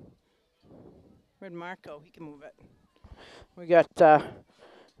 Where'd Marco? He can move it. We got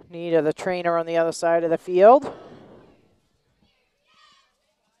Nita, the trainer, on the other side of the field.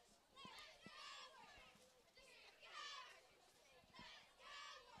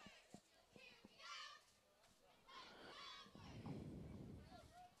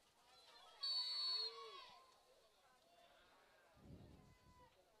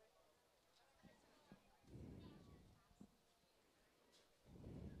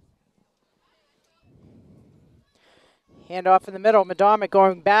 Handoff in the middle. Medomak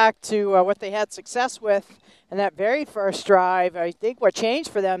going back to what they had success with in that very first drive. I think what changed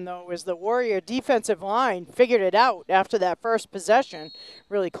for them, though, was the Warrior defensive line figured it out after that first possession,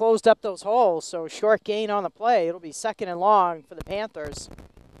 really closed up those holes. So short gain on the play. It'll be 2nd and long for the Panthers.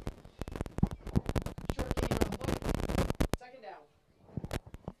 Short gain on the play. 2nd down.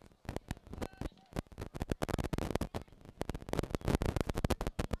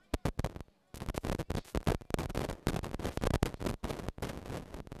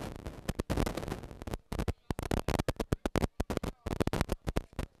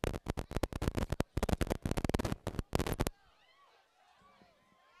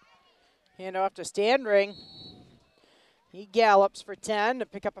 Hand off to Standring. He gallops for 10 to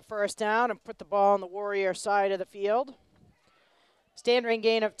pick up a 1st down and put the ball on the Warrior side of the field. Standring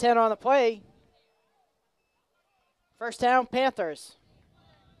gain of 10 on the play. 1st down, Panthers.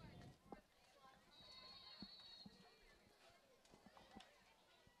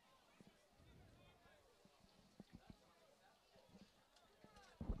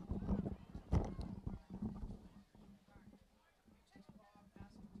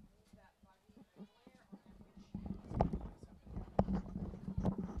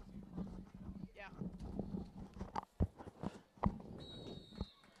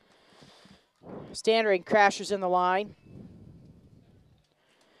 Standring crashes in the line.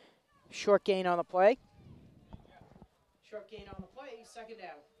 Short gain on the play. Short gain on the play, 2nd down.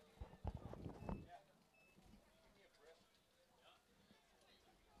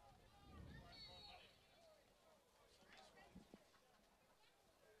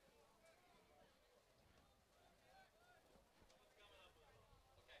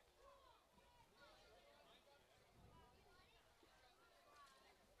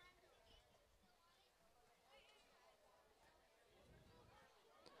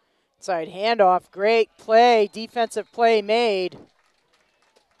 Side handoff, great play, defensive play made.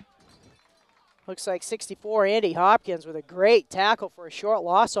 Looks like 64, Andy Hopkins, with a great tackle for a short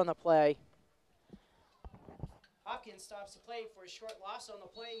loss on the play. Hopkins stops the play for a short loss on the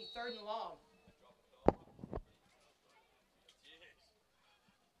play, 3rd and long.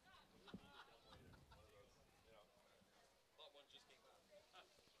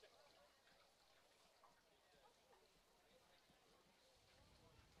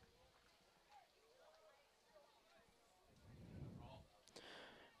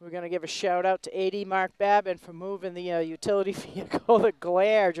 We're going to give a shout out to AD Mark Babin for moving the utility vehicle, the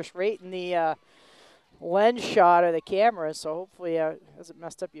glare, just right in the lens shot of the camera. So hopefully it hasn't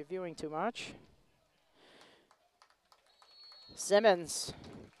messed up your viewing too much. Simmons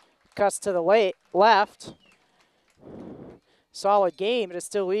cuts to the left. Solid game, but it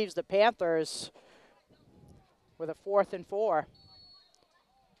still leaves the Panthers with a 4th and 4.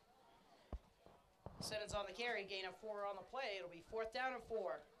 Simmons on the carry, gain of 4 on the play. It'll be 4th down and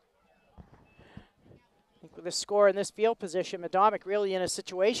 4. I think with the score in this field position, Medomak really in a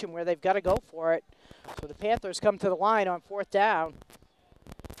situation where they've got to go for it. So the Panthers come to the line on 4th down.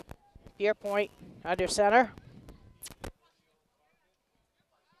 Pierpoint under center.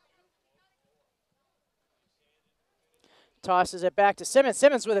 Tosses it back to Simmons.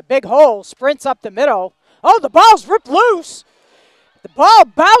 Simmons with a big hole, sprints up the middle. Oh, the ball's ripped loose. The ball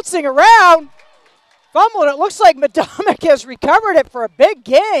bouncing around. Fumbling. It looks like Medomak has recovered it for a big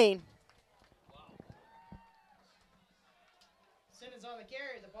gain. Simmons on the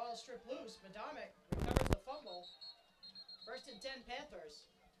carry. The ball is stripped loose. Medomak recovers the fumble. 10 Panthers.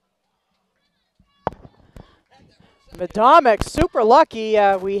 Medomak, super lucky.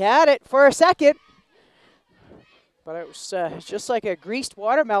 We had it for a second, but it was just like a greased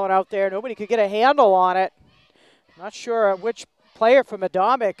watermelon out there. Nobody could get a handle on it. Not sure which player from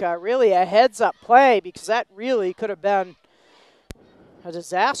Medomak really a heads-up play, because that really could have been a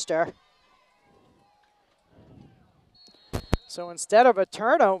disaster. So instead of a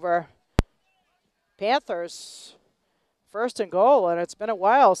turnover, Panthers first and goal, and it's been a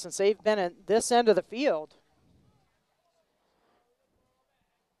while since they've been at this end of the field.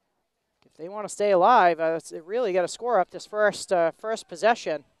 If they want to stay alive, they really got to score up this first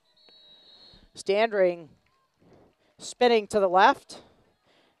possession. Standring spinning to the left,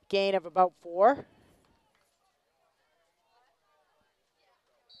 gain of about 4.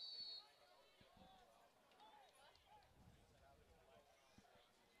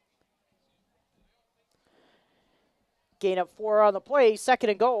 Gain of 4 on the play,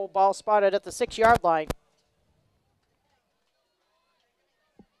 second and goal, ball spotted at the 6-yard line.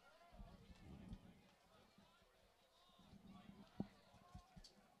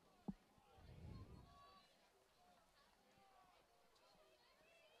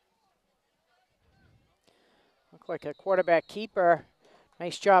 Look like a quarterback keeper.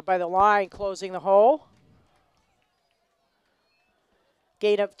 Nice job by the line closing the hole.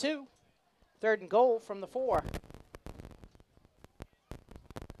 Gain of 2, third and goal from the 4.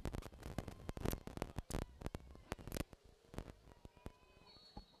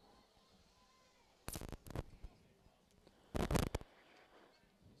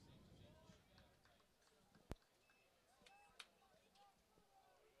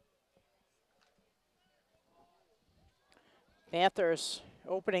 Panthers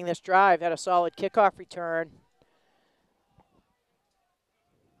opening this drive had a solid kickoff return.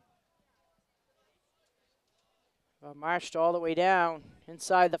 Marched all the way down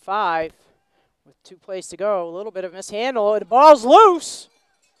inside the 5 with 2 plays to go. A little bit of mishandle, and the ball's loose.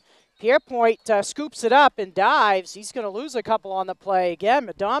 Pierpoint scoops it up and dives. He's going to lose a couple on the play. Again,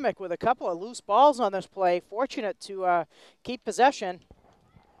 Medomak with a couple of loose balls on this play. Fortunate to keep possession.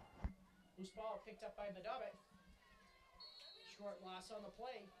 Loose ball picked up by Medomak. Short loss on the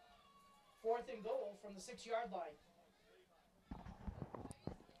play. 4th and goal from the 6-yard line.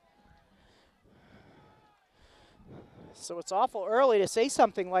 So it's awful early to say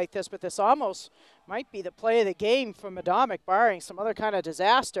something like this, but this almost might be the play of the game for Medomak, barring some other kind of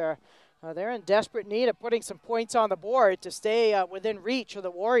disaster. They're in desperate need of putting some points on the board to stay within reach of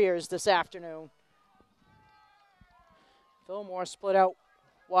the Warriors this afternoon. Fillmore split out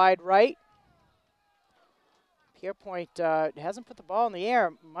wide right. Pierpoint hasn't put the ball in the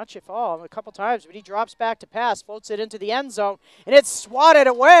air much, if all, a couple times, but he drops back to pass, floats it into the end zone, and it's swatted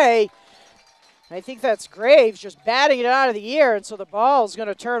away. I think that's Graves just batting it out of the air, and so the ball is going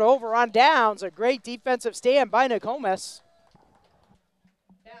to turn over on downs. A great defensive stand by Nokomis.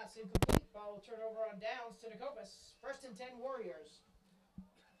 Pass incomplete. Ball will turn over on downs to Nokomis. 1st and 10 Warriors.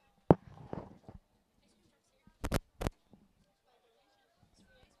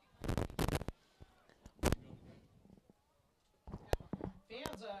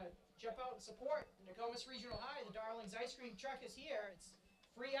 Fans jump out and support Nokomis Regional High. The Darlings ice cream truck is here. It's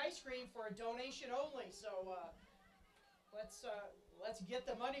free ice cream for a donation only. So let's get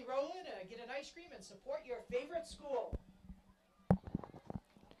the money rolling, get an ice cream, and support your favorite school.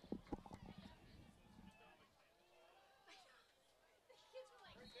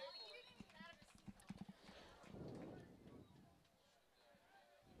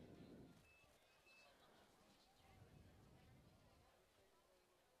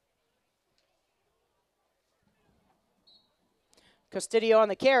 Custodio on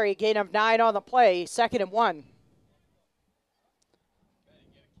the carry, gain of 9 on the play, 2nd and 1.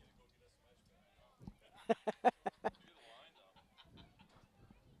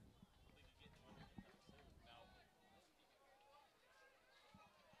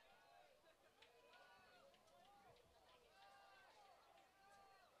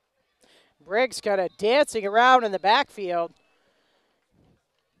 Briggs kind of dancing around in the backfield.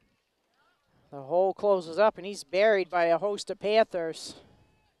 The hole closes up, and he's buried by a host of Panthers.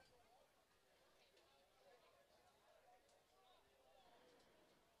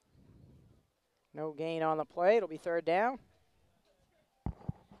 No gain on the play. It'll be 3rd down.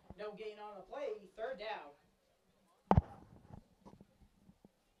 No gain on the play. 3rd down.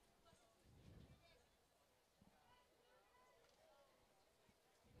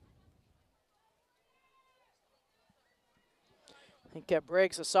 I think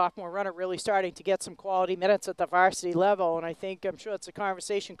Briggs, a sophomore runner, really starting to get some quality minutes at the varsity level, and I'm sure it's a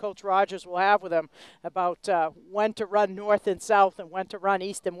conversation Coach Rogers will have with him about when to run north and south and when to run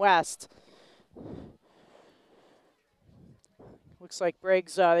east and west. Looks like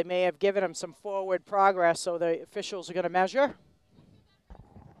Briggs, they may have given him some forward progress, so the officials are going to measure.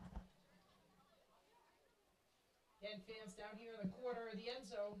 And fans down here in the corner of the end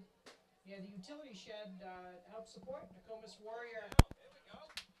zone, the utility shed helps support Nokomis Warrior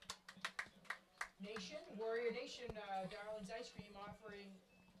Nation, Darling's Ice Cream offering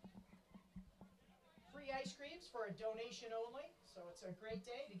free ice creams for a donation only. So it's a great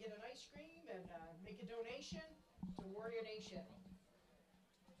day to get an ice cream and make a donation to Warrior Nation.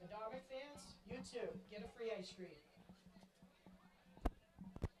 Medomak fans, you too, get a free ice cream.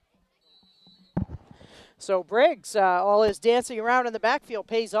 So Briggs, all his dancing around in the backfield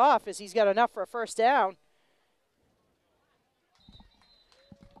pays off as he's got enough for a first down.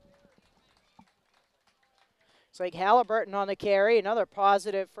 It's like Halliburton on the carry, another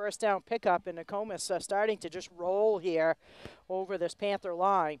positive first down pickup, and Nokomis starting to just roll here over this Panther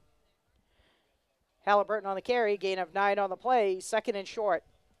line. Halliburton on the carry, gain of 9 on the play, second and short.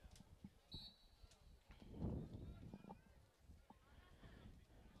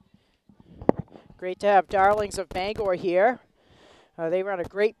 Great to have Darlings of Bangor here. They run a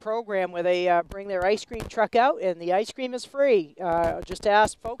great program where they bring their ice cream truck out, and the ice cream is free. Just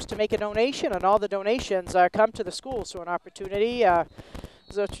ask folks to make a donation, and all the donations come to the school. So an opportunity,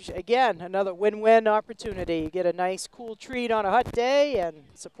 so again, another win-win opportunity. You get a nice cool treat on a hot day and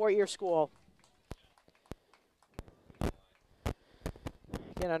support your school.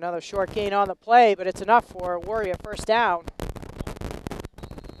 Again, another short gain on the play, but it's enough for Warrior first down.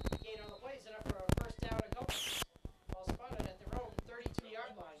 Gain on the play is enough for a first down and go. Ball spotted at their own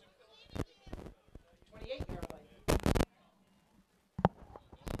 32-yard line. 28-yard line.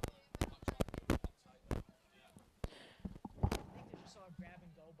 I think they just saw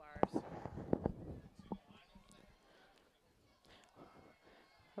grab-and-go bars.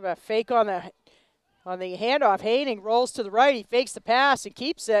 How about a fake on the handoff? Hayning rolls to the right. He fakes the pass and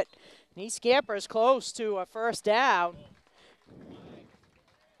keeps it. And he scampers close to a first down.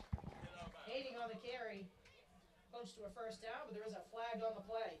 Hayning on the carry. Close to a first down, but there is a flag on the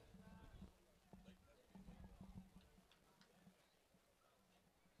play.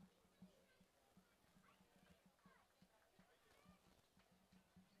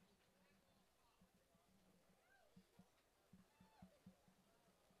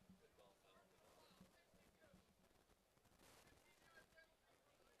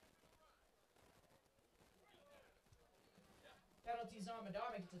 Penalties on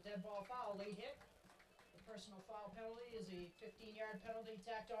Medomak. It's a dead ball foul, late hit. The personal foul penalty is a 15-yard penalty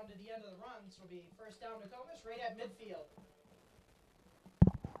tacked on to the end of the run. So it'll be first down Nokomis right at midfield.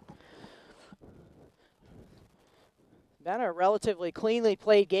 Been a relatively cleanly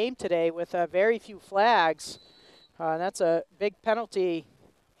played game today with very few flags. That's a big penalty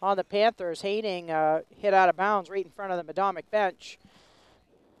on the Panthers. Hayning hit out of bounds right in front of the Medomak bench.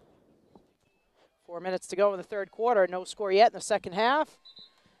 4 minutes to go in the third quarter. No score yet in the second half.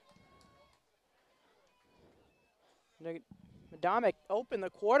 Medomak opened the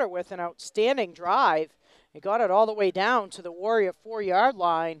quarter with an outstanding drive. He got it all the way down to the Warrior 4-yard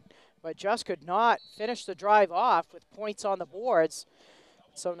line, but just could not finish the drive off with points on the boards.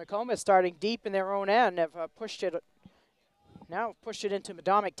 So Nokomis starting deep in their own end have pushed it into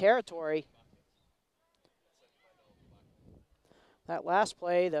Medomak territory. That last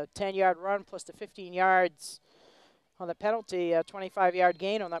play, the 10-yard run plus the 15 yards on the penalty, a 25-yard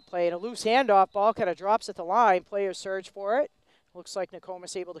gain on that play. And a loose handoff, ball kind of drops at the line. Players surge for it. Looks like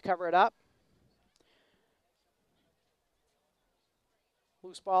Nokomis able to cover it up.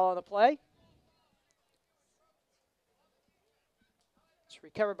 Loose ball on the play. It's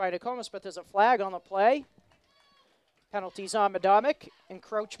recovered by Nokomis, but there's a flag on the play. Penalties on Medomak.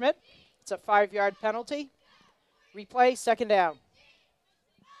 Encroachment. It's a 5-yard penalty. Replay, second down.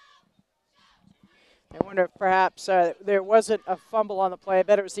 I wonder if perhaps there wasn't a fumble on the play. I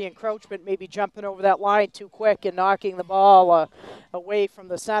bet it was the encroachment, maybe jumping over that line too quick and knocking the ball away from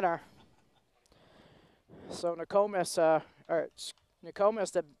the center. So Nokomis,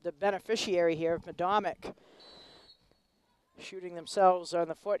 the beneficiary here of Medomak, shooting themselves on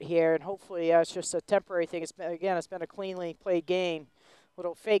the foot here, and hopefully it's just a temporary thing. It's been a cleanly played game.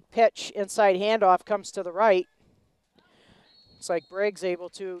 Little fake pitch, inside handoff comes to the right. Looks like Briggs able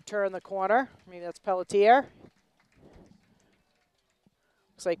to turn the corner. Maybe that's Pelletier.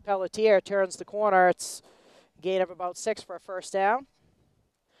 Looks like Pelletier turns the corner. It's a gain of about 6 for a first down.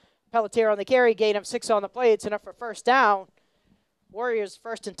 Pelletier on the carry, gain of 6 on the play. It's enough for first down. Warriors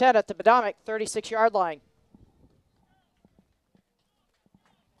 1st and 10 at the Medomak 36-yard line.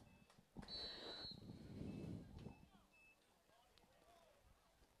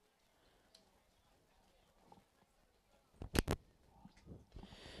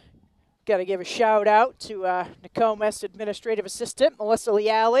 Got to give a shout out to Nokomis Administrative Assistant Melissa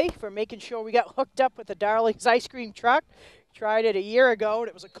Leali for making sure we got hooked up with the Darlings ice cream truck. Tried it a year ago, and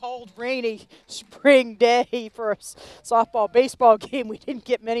it was a cold, rainy spring day for a softball, baseball game. We didn't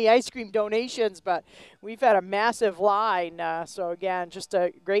get many ice cream donations, but we've had a massive line. So again, just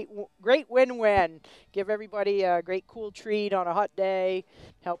a great win-win. Give everybody a great cool treat on a hot day.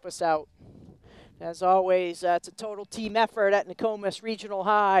 Help us out. As always, it's a total team effort at Nokomis Regional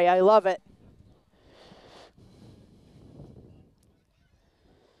High. I love it.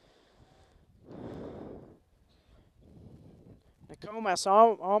 Nokomis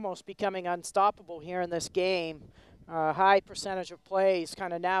almost becoming unstoppable here in this game. High percentage of plays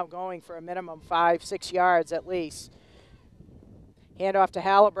kind of now going for a minimum 5-6 yards at least. Hand off to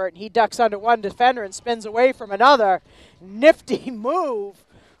Halliburton. He ducks under one defender and spins away from another. Nifty move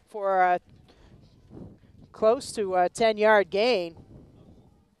for a close to a 10-yard gain.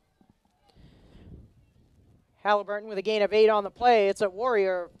 Halliburton with a gain of 8 on the play. It's a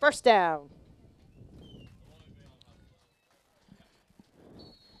Warrior first down.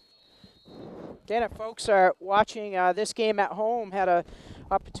 Again, if folks are watching this game at home, had an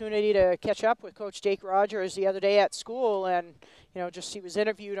opportunity to catch up with Coach Jake Rogers the other day at school, and just he was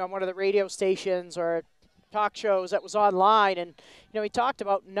interviewed on one of the radio stations or talk shows that was online, and he talked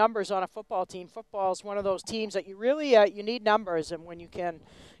about numbers on a football team. Football is one of those teams that you really you need numbers, and when you can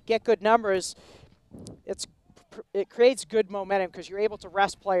get good numbers, it creates good momentum because you're able to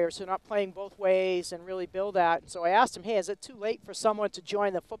rest players who are not playing both ways and really build that. And so I asked him, hey, is it too late for someone to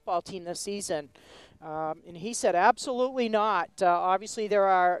join the football team this season? And he said, absolutely not. Obviously, there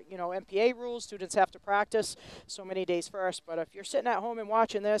are, MPA rules. Students have to practice so many days first. But if you're sitting at home and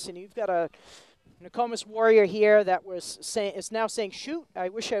watching this and you've got a Nokomis Warrior here that is now saying, shoot, I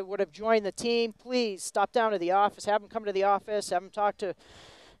wish I would have joined the team. Please stop down to the office. Have them come to the office. Have them talk to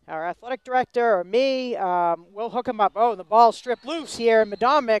our athletic director or me. We'll hook them up. Oh, the ball stripped loose here.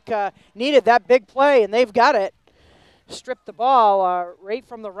 Medomak needed that big play, and they've got it. Stripped the ball right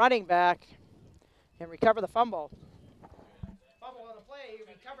from the running back and recover the fumble. Fumble on the play,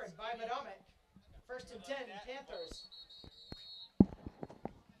 recovered by Medomak. 1st and 10, Panthers.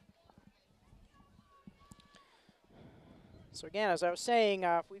 So again, as I was saying,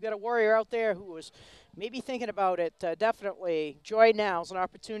 if we've got a Warrior out there who was maybe thinking about it, definitely join now is an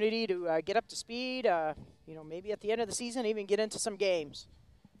opportunity to get up to speed, maybe at the end of the season even get into some games.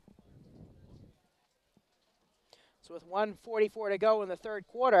 So with 1:44 to go in the third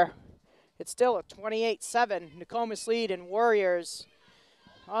quarter, it's still a 28-7 Nokomis lead, and Warriors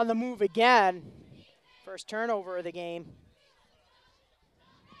on the move again. First turnover of the game.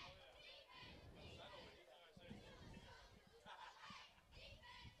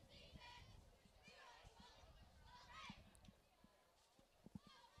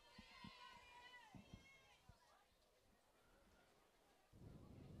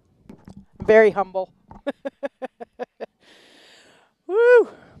 Very humble. Woo!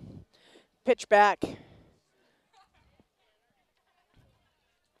 Pitch back.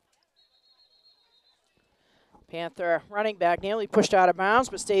 Panther running back nearly pushed out of bounds,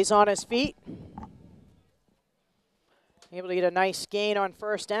 but stays on his feet. Able to get a nice gain on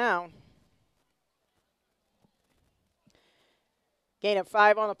first down. Gain of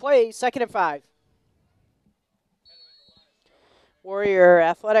 5 on the play, 2nd and 5. Warrior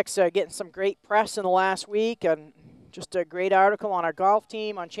Athletics getting some great press in the last week, and just a great article on our golf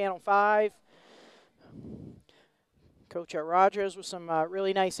team on Channel 5. Coach Rogers with some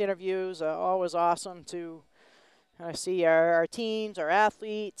really nice interviews. Always awesome to see our teams, our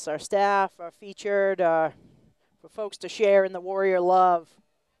athletes, our staff featured for folks to share in the Warrior love.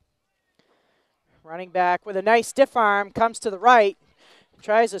 Running back with a nice stiff arm, comes to the right,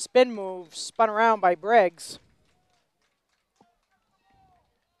 tries a spin move, spun around by Briggs.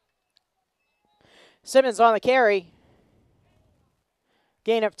 Simmons on the carry.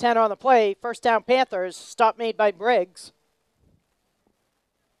 Gain of 10 on the play. First down Panthers. Stop made by Briggs.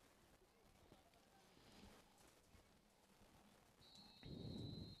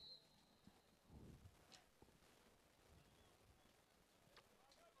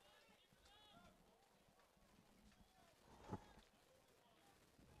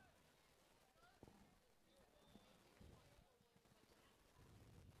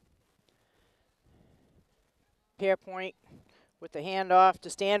 Pair point with the handoff to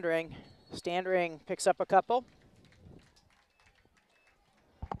Standring. Standring picks up a couple.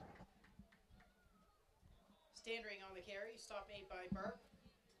 Standering on the carry. Stop made by Burke.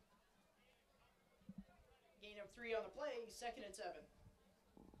 Gain of 3 on the play. 2nd and 7.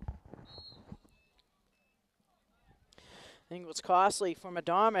 I think what's costly for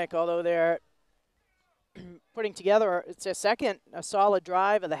Medomak, although they're putting together, it's a solid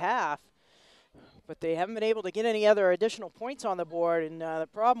drive of the half, but they haven't been able to get any other additional points on the board. And the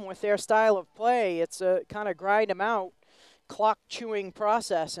problem with their style of play, it's a kind of grind them out, clock chewing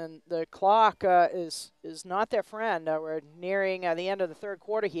process, and the clock is not their friend. We're nearing the end of the third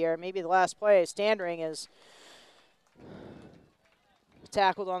quarter here. Maybe the last play. Standering is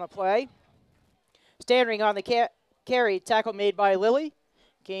tackled on the play. Standering on the carry, tackle made by Lilly.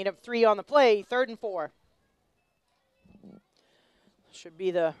 Gain of 3 on the play, 3rd and 4. Should be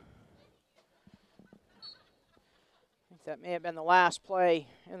I think that may have been the last play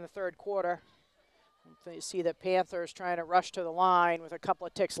in the third quarter. You see the Panthers trying to rush to the line with a couple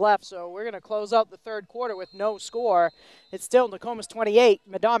of ticks left, so we're going to close out the third quarter with no score. It's still Nokomis 28,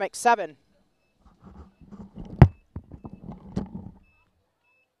 Medomak 7.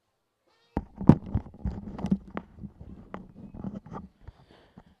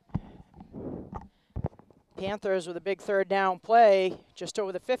 Panthers with a big third down play, just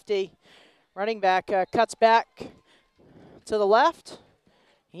over the 50. Running back cuts back to the left.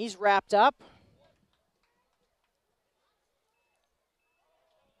 He's wrapped up.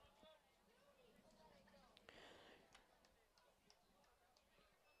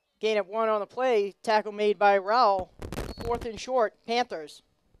 Gain of 1 on the play, tackle made by Rowell. 4th and short, Panthers.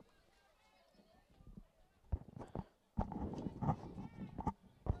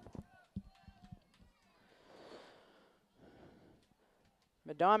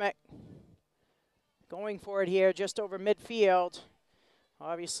 Medomak going for it here just over midfield.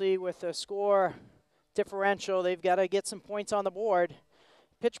 Obviously with the score differential, they've got to get some points on the board.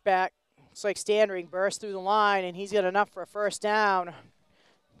 Pitch back, looks like Standering burst through the line, and he's got enough for a first down.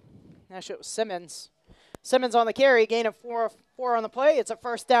 Actually, it was Simmons. Simmons on the carry, gain of 4 on the play. It's a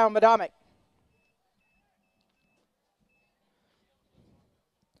first down, Medomak.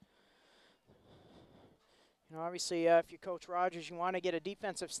 You know, obviously, if you're Coach Rogers, you want to get a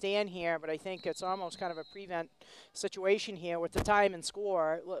defensive stand here, but I think it's almost kind of a prevent situation here with the time and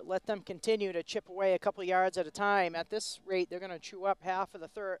score. Let them continue to chip away a couple of yards at a time. At this rate, they're going to chew up half of the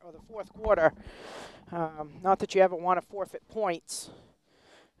third or the fourth quarter. Not that you ever want to forfeit points.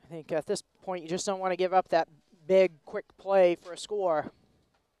 I think at this point, you just don't want to give up that big, quick play for a score.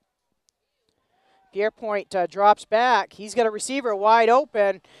 Pierpoint drops back. He's got a receiver wide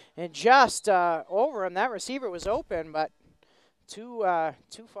open, and just over him. That receiver was open, but too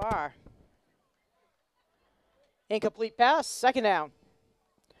far. Incomplete pass, 2nd down.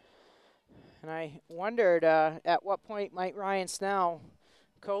 And I wondered at what point might Ryan Snell,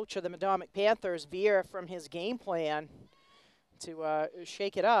 coach of the Medomak Panthers, veer from his game plan to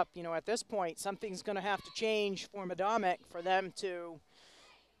shake it up. You know, at this point, something's going to have to change for Medomak for them to,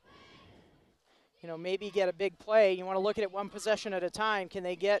 you know, maybe get a big play. You want to look at it one possession at a time. Can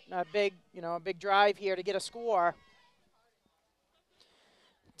they get a big drive here to get a score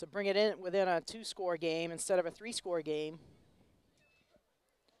to bring it in within a 2-score game instead of a 3-score game?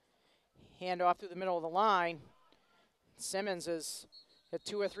 Hand off through the middle of the line. Simmons has got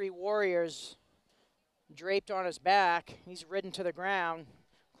 2 or 3 Warriors draped on his back. He's ridden to the ground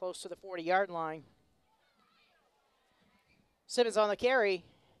close to the 40-yard line. Simmons on the carry.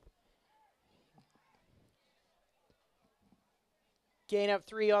 Gain of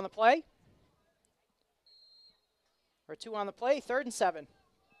 3 on the play. Or 2 on the play, 3rd and 7.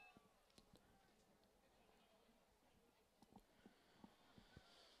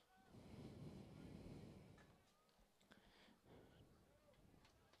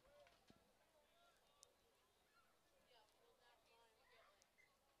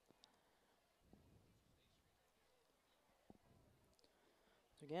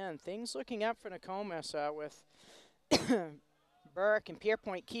 Again, things looking up for Nokomis with Burke, and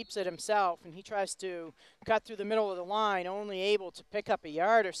Pierpoint keeps it himself, and he tries to cut through the middle of the line, only able to pick up a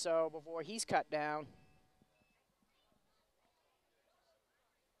yard or so before he's cut down.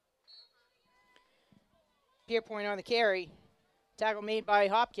 Pierpoint on the carry. Tackle made by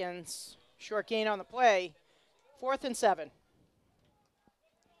Hopkins. Short gain on the play. 4th and 7.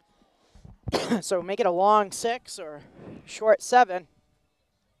 So make it a long 6 or short 7.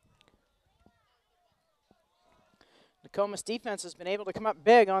 Nokomis defense has been able to come up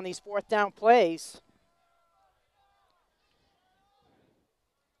big on these 4th down plays.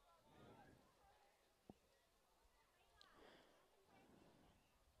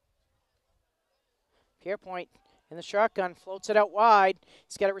 Pierpoint in the shotgun, floats it out wide.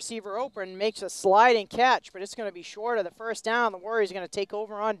 He's got a receiver open, makes a sliding catch, but it's going to be short of the first down. The Warriors are going to take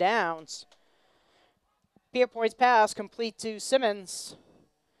over on downs. Pierpoint's pass complete to Simmons.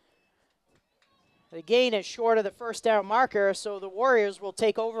 The gain is short of the first down marker, so the Warriors will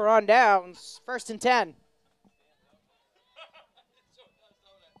take over on downs. 1st and 10.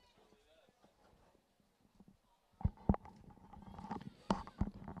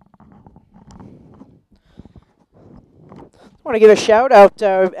 I want to give a shout out.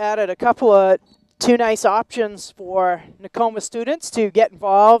 We've added a couple of 2 nice options for Nokomis students to get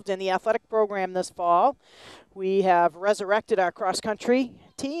involved in the athletic program this fall. We have resurrected our cross-country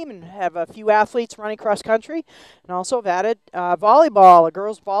team and have a few athletes running cross-country, and also have added volleyball, a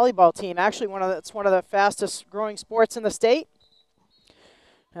girls' volleyball team. Actually, it's one of the fastest-growing sports in the state.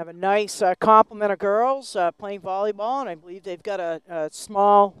 Have a nice complement of girls playing volleyball, and I believe they've got a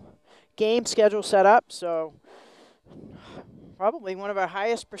small game schedule set up, so probably one of our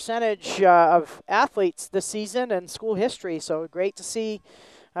highest percentage of athletes this season in school history. So great to see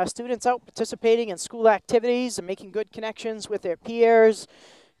students out participating in school activities and making good connections with their peers,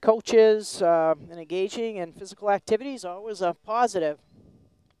 coaches, and engaging in physical activities. Always a positive.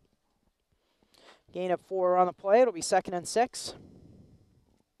 Gain of 4 on the play. It'll be 2nd and 6.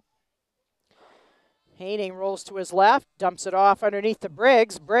 Haining rolls to his left, dumps it off underneath to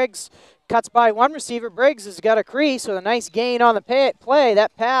Briggs. Briggs cuts by one receiver. Briggs has got a crease with a nice gain on the play.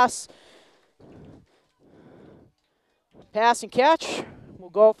 That pass and catch will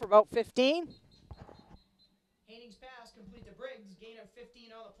go for about 15. Haining's pass complete to Briggs, gain of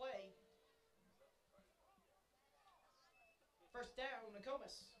 15 on the play. 1st down,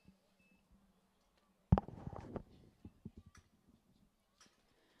 Nokomis.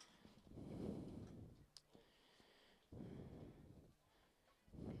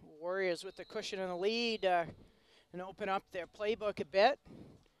 Warriors with the cushion in the lead and open up their playbook a bit.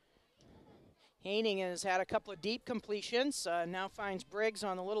 Haining has had a couple of deep completions, now finds Briggs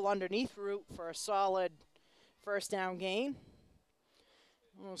on the little underneath route for a solid 1st down gain.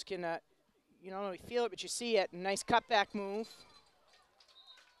 Almost can, you don't really feel it, but you see it. Nice cutback move.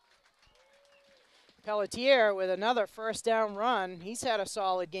 Pelletier with another 1st down run. He's had a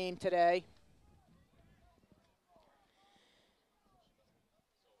solid game today.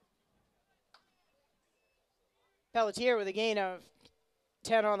 Pelletier with a gain of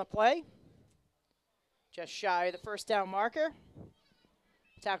 10 on the play. Just shy of the 1st down marker.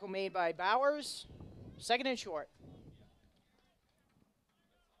 Tackle made by Bowers. 2nd and short.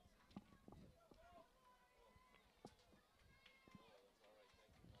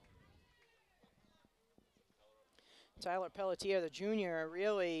 Tyler Pelletier, the junior,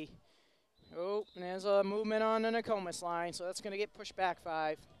 really, and there's a movement on the Nokomis line, so that's going to get pushed back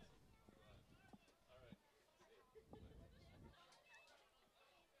 5.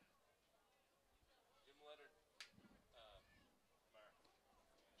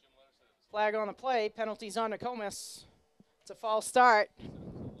 Flag on the play, penalties on Nokomis. It's a false start.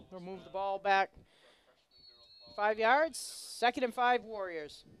 We'll move the ball back 5 yards. 2nd and 5,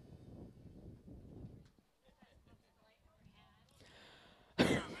 Warriors.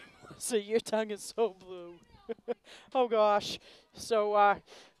 So your tongue is so blue. Oh gosh. So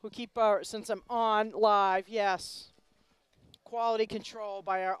we'll keep since I'm on live, yes. Quality control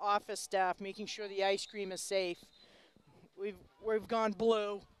by our office staff, making sure the ice cream is safe. We've gone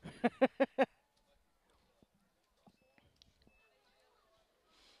blue.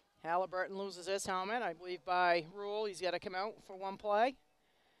 Halliburton loses his helmet. I believe by rule he's got to come out for 1 play.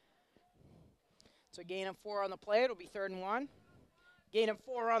 So gain of 4 on the play. It'll be 3rd and 1. Gain of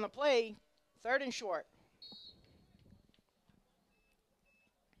 4 on the play. 3rd and short.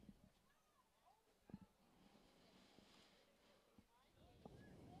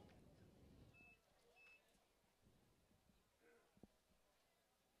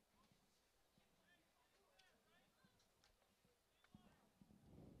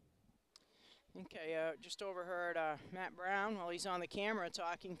 Okay, just overheard Matt Brown while he's on the camera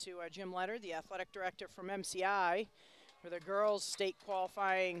talking to Jim Leonard, the athletic director from MCI, where the girls' state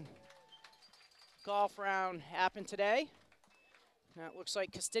qualifying golf round happened today. Now it looks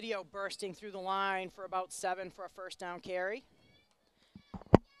like Castillo bursting through the line for about 7 for a 1st down carry.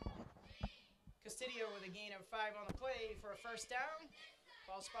 Castillo with a gain of 5 on the play for a 1st down.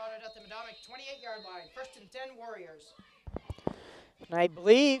 Ball spotted at the Medomak 28-yard line. 1st and 10, Warriors. And I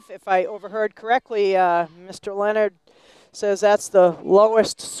believe, if I overheard correctly, Mr. Leonard says that's the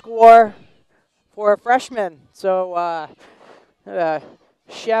lowest score for a freshman. So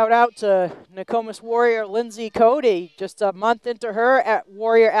Shout out to Nokomis Warrior Lindsay Cody, just a month into her at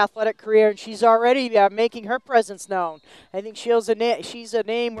Warrior athletic career, and she's already making her presence known. I think she's a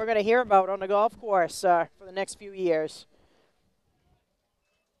name we're going to hear about on the golf course for the next few years.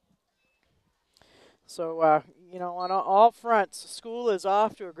 So, on all fronts, school is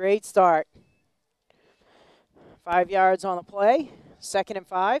off to a great start. 5 yards on the play, 2nd and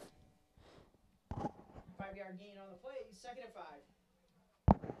 5. 5-yard gain on the play, 2nd and 5.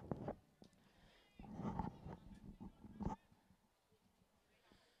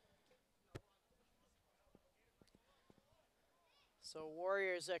 So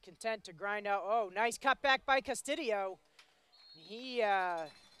Warriors are content to grind out. Oh, nice cutback by Castillo. He's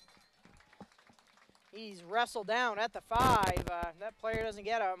wrestled down at the 5. That player doesn't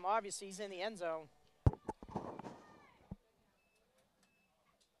get him. Obviously, he's in the end zone.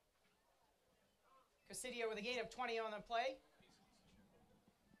 Castillo with a gain of 20 on the play.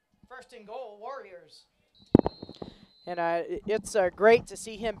 1st and goal, Warriors. And it's great to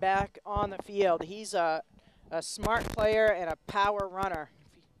see him back on the field. He's a smart player and a power runner.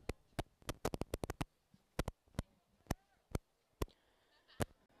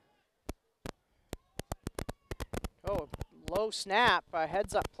 Oh, low snap,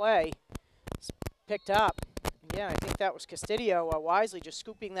 heads up play. It's picked up. Yeah, I think that was Castillo wisely just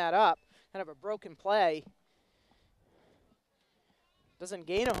scooping that up. Kind of a broken play. Doesn't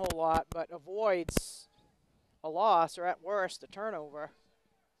gain a whole lot, but avoids a loss, or at worst, a turnover.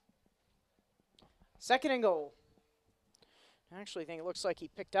 2nd and goal. I actually think it looks like he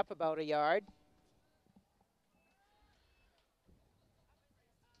picked up about a yard.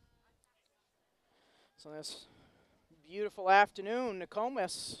 So this beautiful afternoon,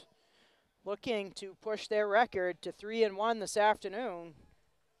 Nokomis looking to push their record to 3-1 this afternoon.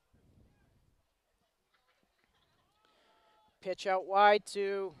 Pitch out wide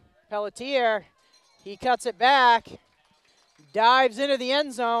to Pelletier. He cuts it back, dives into the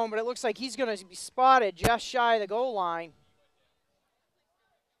end zone, but it looks like he's going to be spotted just shy of the goal line.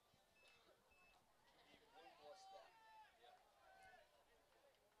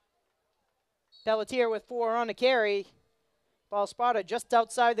 Pelletier with 4 on the carry. Ball spotted just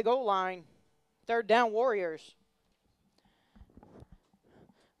outside the goal line. 3rd down, Warriors.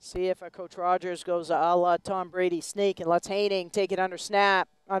 See if Coach Rogers goes a la Tom Brady sneak and lets Haining take it under snap,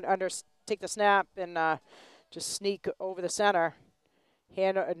 take the snap and just sneak over the center.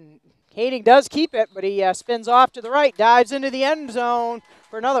 Haining does keep it, but he spins off to the right, dives into the end zone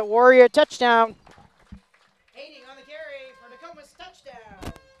for another Warrior touchdown. Haining on the carry for Nokomis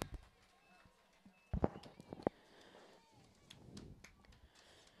touchdown.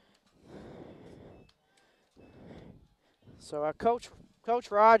 So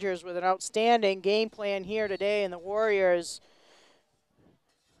Coach Rogers with an outstanding game plan here today, and the Warriors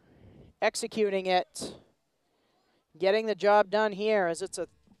executing it, getting the job done here as it's a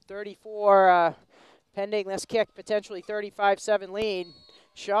 34, pending this kick, potentially 35-7 lead.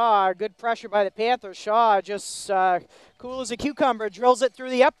 Shaw, good pressure by the Panthers. Shaw just cool as a cucumber, drills it through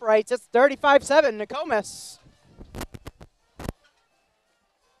the uprights. It's 35-7, Nokomis.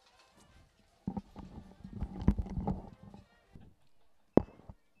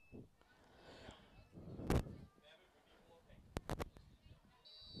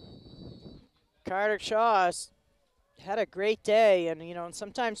 Carter Shaw had a great day, and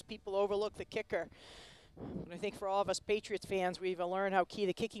sometimes people overlook the kicker. But I think for all of us Patriots fans, we've learned how key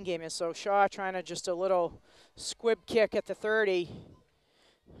the kicking game is. So Shaw trying to just a little squib kick at the 30.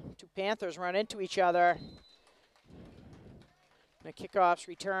 Two Panthers run into each other. The kickoff's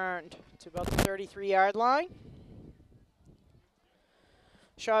returned to about the 33-yard line.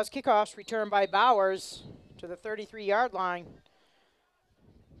 Shaw's kickoff's returned by Bowers to the 33-yard line.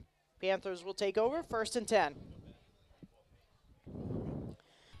 Panthers will take over, 1st and 10.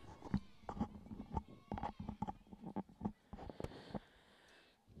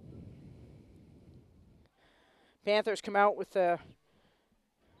 Panthers come out with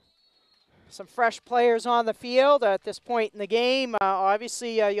some fresh players on the field at this point in the game.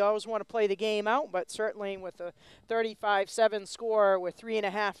 Obviously, you always want to play the game out, but certainly with a 35-7 score with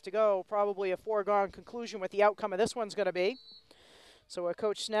 3.5 to go, probably a foregone conclusion what the outcome of this one's going to be. So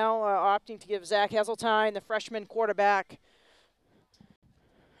Coach Snell opting to give Zach Heseltine, the freshman quarterback,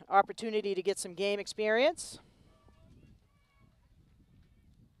 opportunity to get some game experience.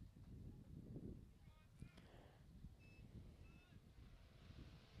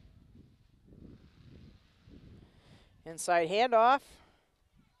 Inside handoff.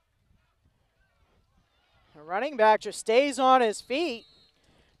 The running back just stays on his feet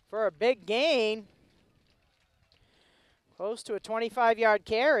for a big gain. Close to a 25-yard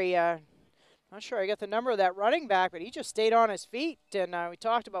carry. Not sure I got the number of that running back, but he just stayed on his feet. And we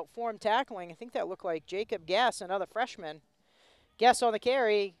talked about form tackling. I think that looked like Jacob Guess, another freshman. Guess on the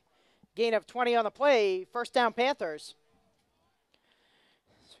carry. Gain of 20 on the play. First down, Panthers.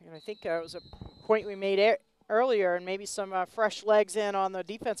 And I think it was a point we made earlier, and maybe some fresh legs in on the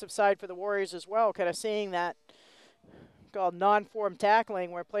defensive side for the Warriors as well, kind of seeing that called non-form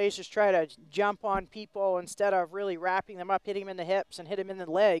tackling, where players just try to jump on people instead of really wrapping them up, hitting them in the hips and hit them in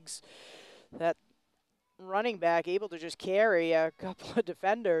the legs. That running back able to just carry a couple of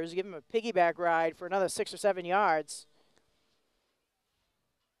defenders, give him a piggyback ride for another 6 or 7 yards.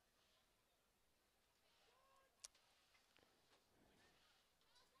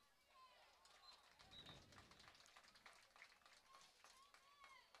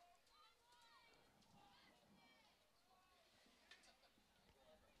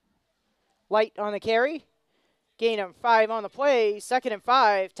 Light on the carry. Gain of 5 on the play. 2nd and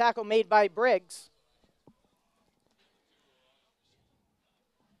 5. Tackle made by Briggs.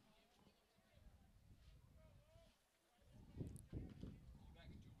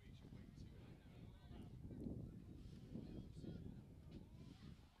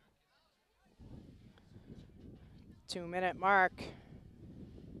 Two-minute mark.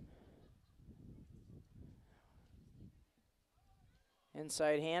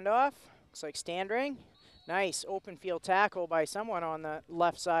 Inside handoff. Looks like Standring. Nice open field tackle by someone on the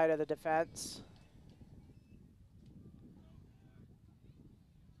left side of the defense.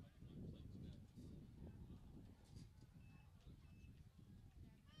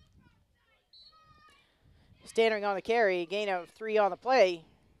 Standring on the carry. Gain of 3 on the play.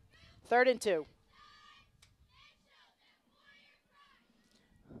 3rd and 2.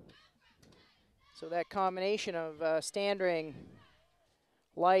 So that combination of Standring,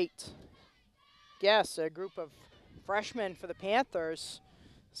 Light, Guess, a group of freshmen for the Panthers.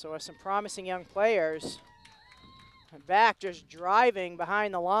 So some promising young players. And back just driving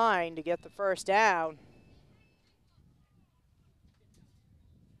behind the line to get the first down.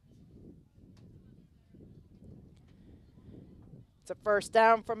 It's a first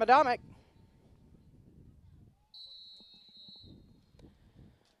down for Medomak.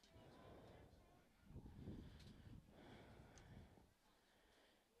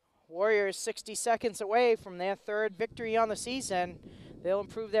 Warriors 60 seconds away from their 3rd victory on the season. They'll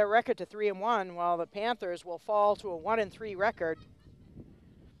improve their record to 3-1, while the Panthers will fall to a 1-3 record.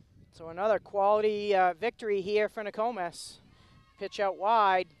 So another quality victory here for Nokomis. Pitch out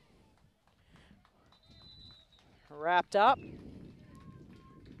wide. Wrapped up.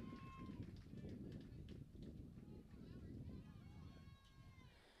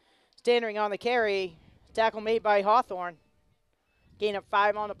 Standing on the carry. Tackle made by Hawthorne. Gain of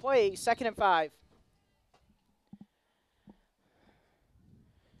 5 on the play, 2nd and 5.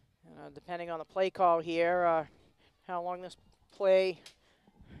 Depending on the play call here, how long this play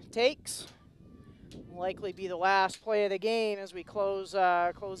takes. Will likely be the last play of the game as we close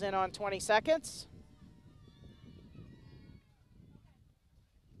in on 20 seconds.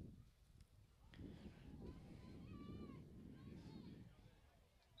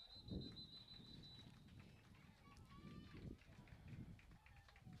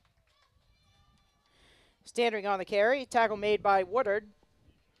 Standing on the carry, tackle made by Woodard.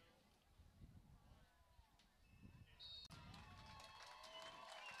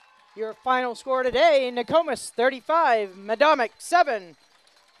 Your final score today, Nokomis 35, Medomak 7.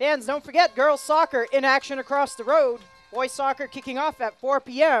 Fans, don't forget girls soccer in action across the road. Boys soccer kicking off at 4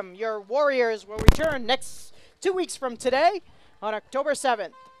 p.m. Your Warriors will return next 2 weeks from today on October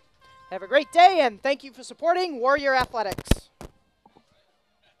 7th. Have a great day, and thank you for supporting Warrior Athletics.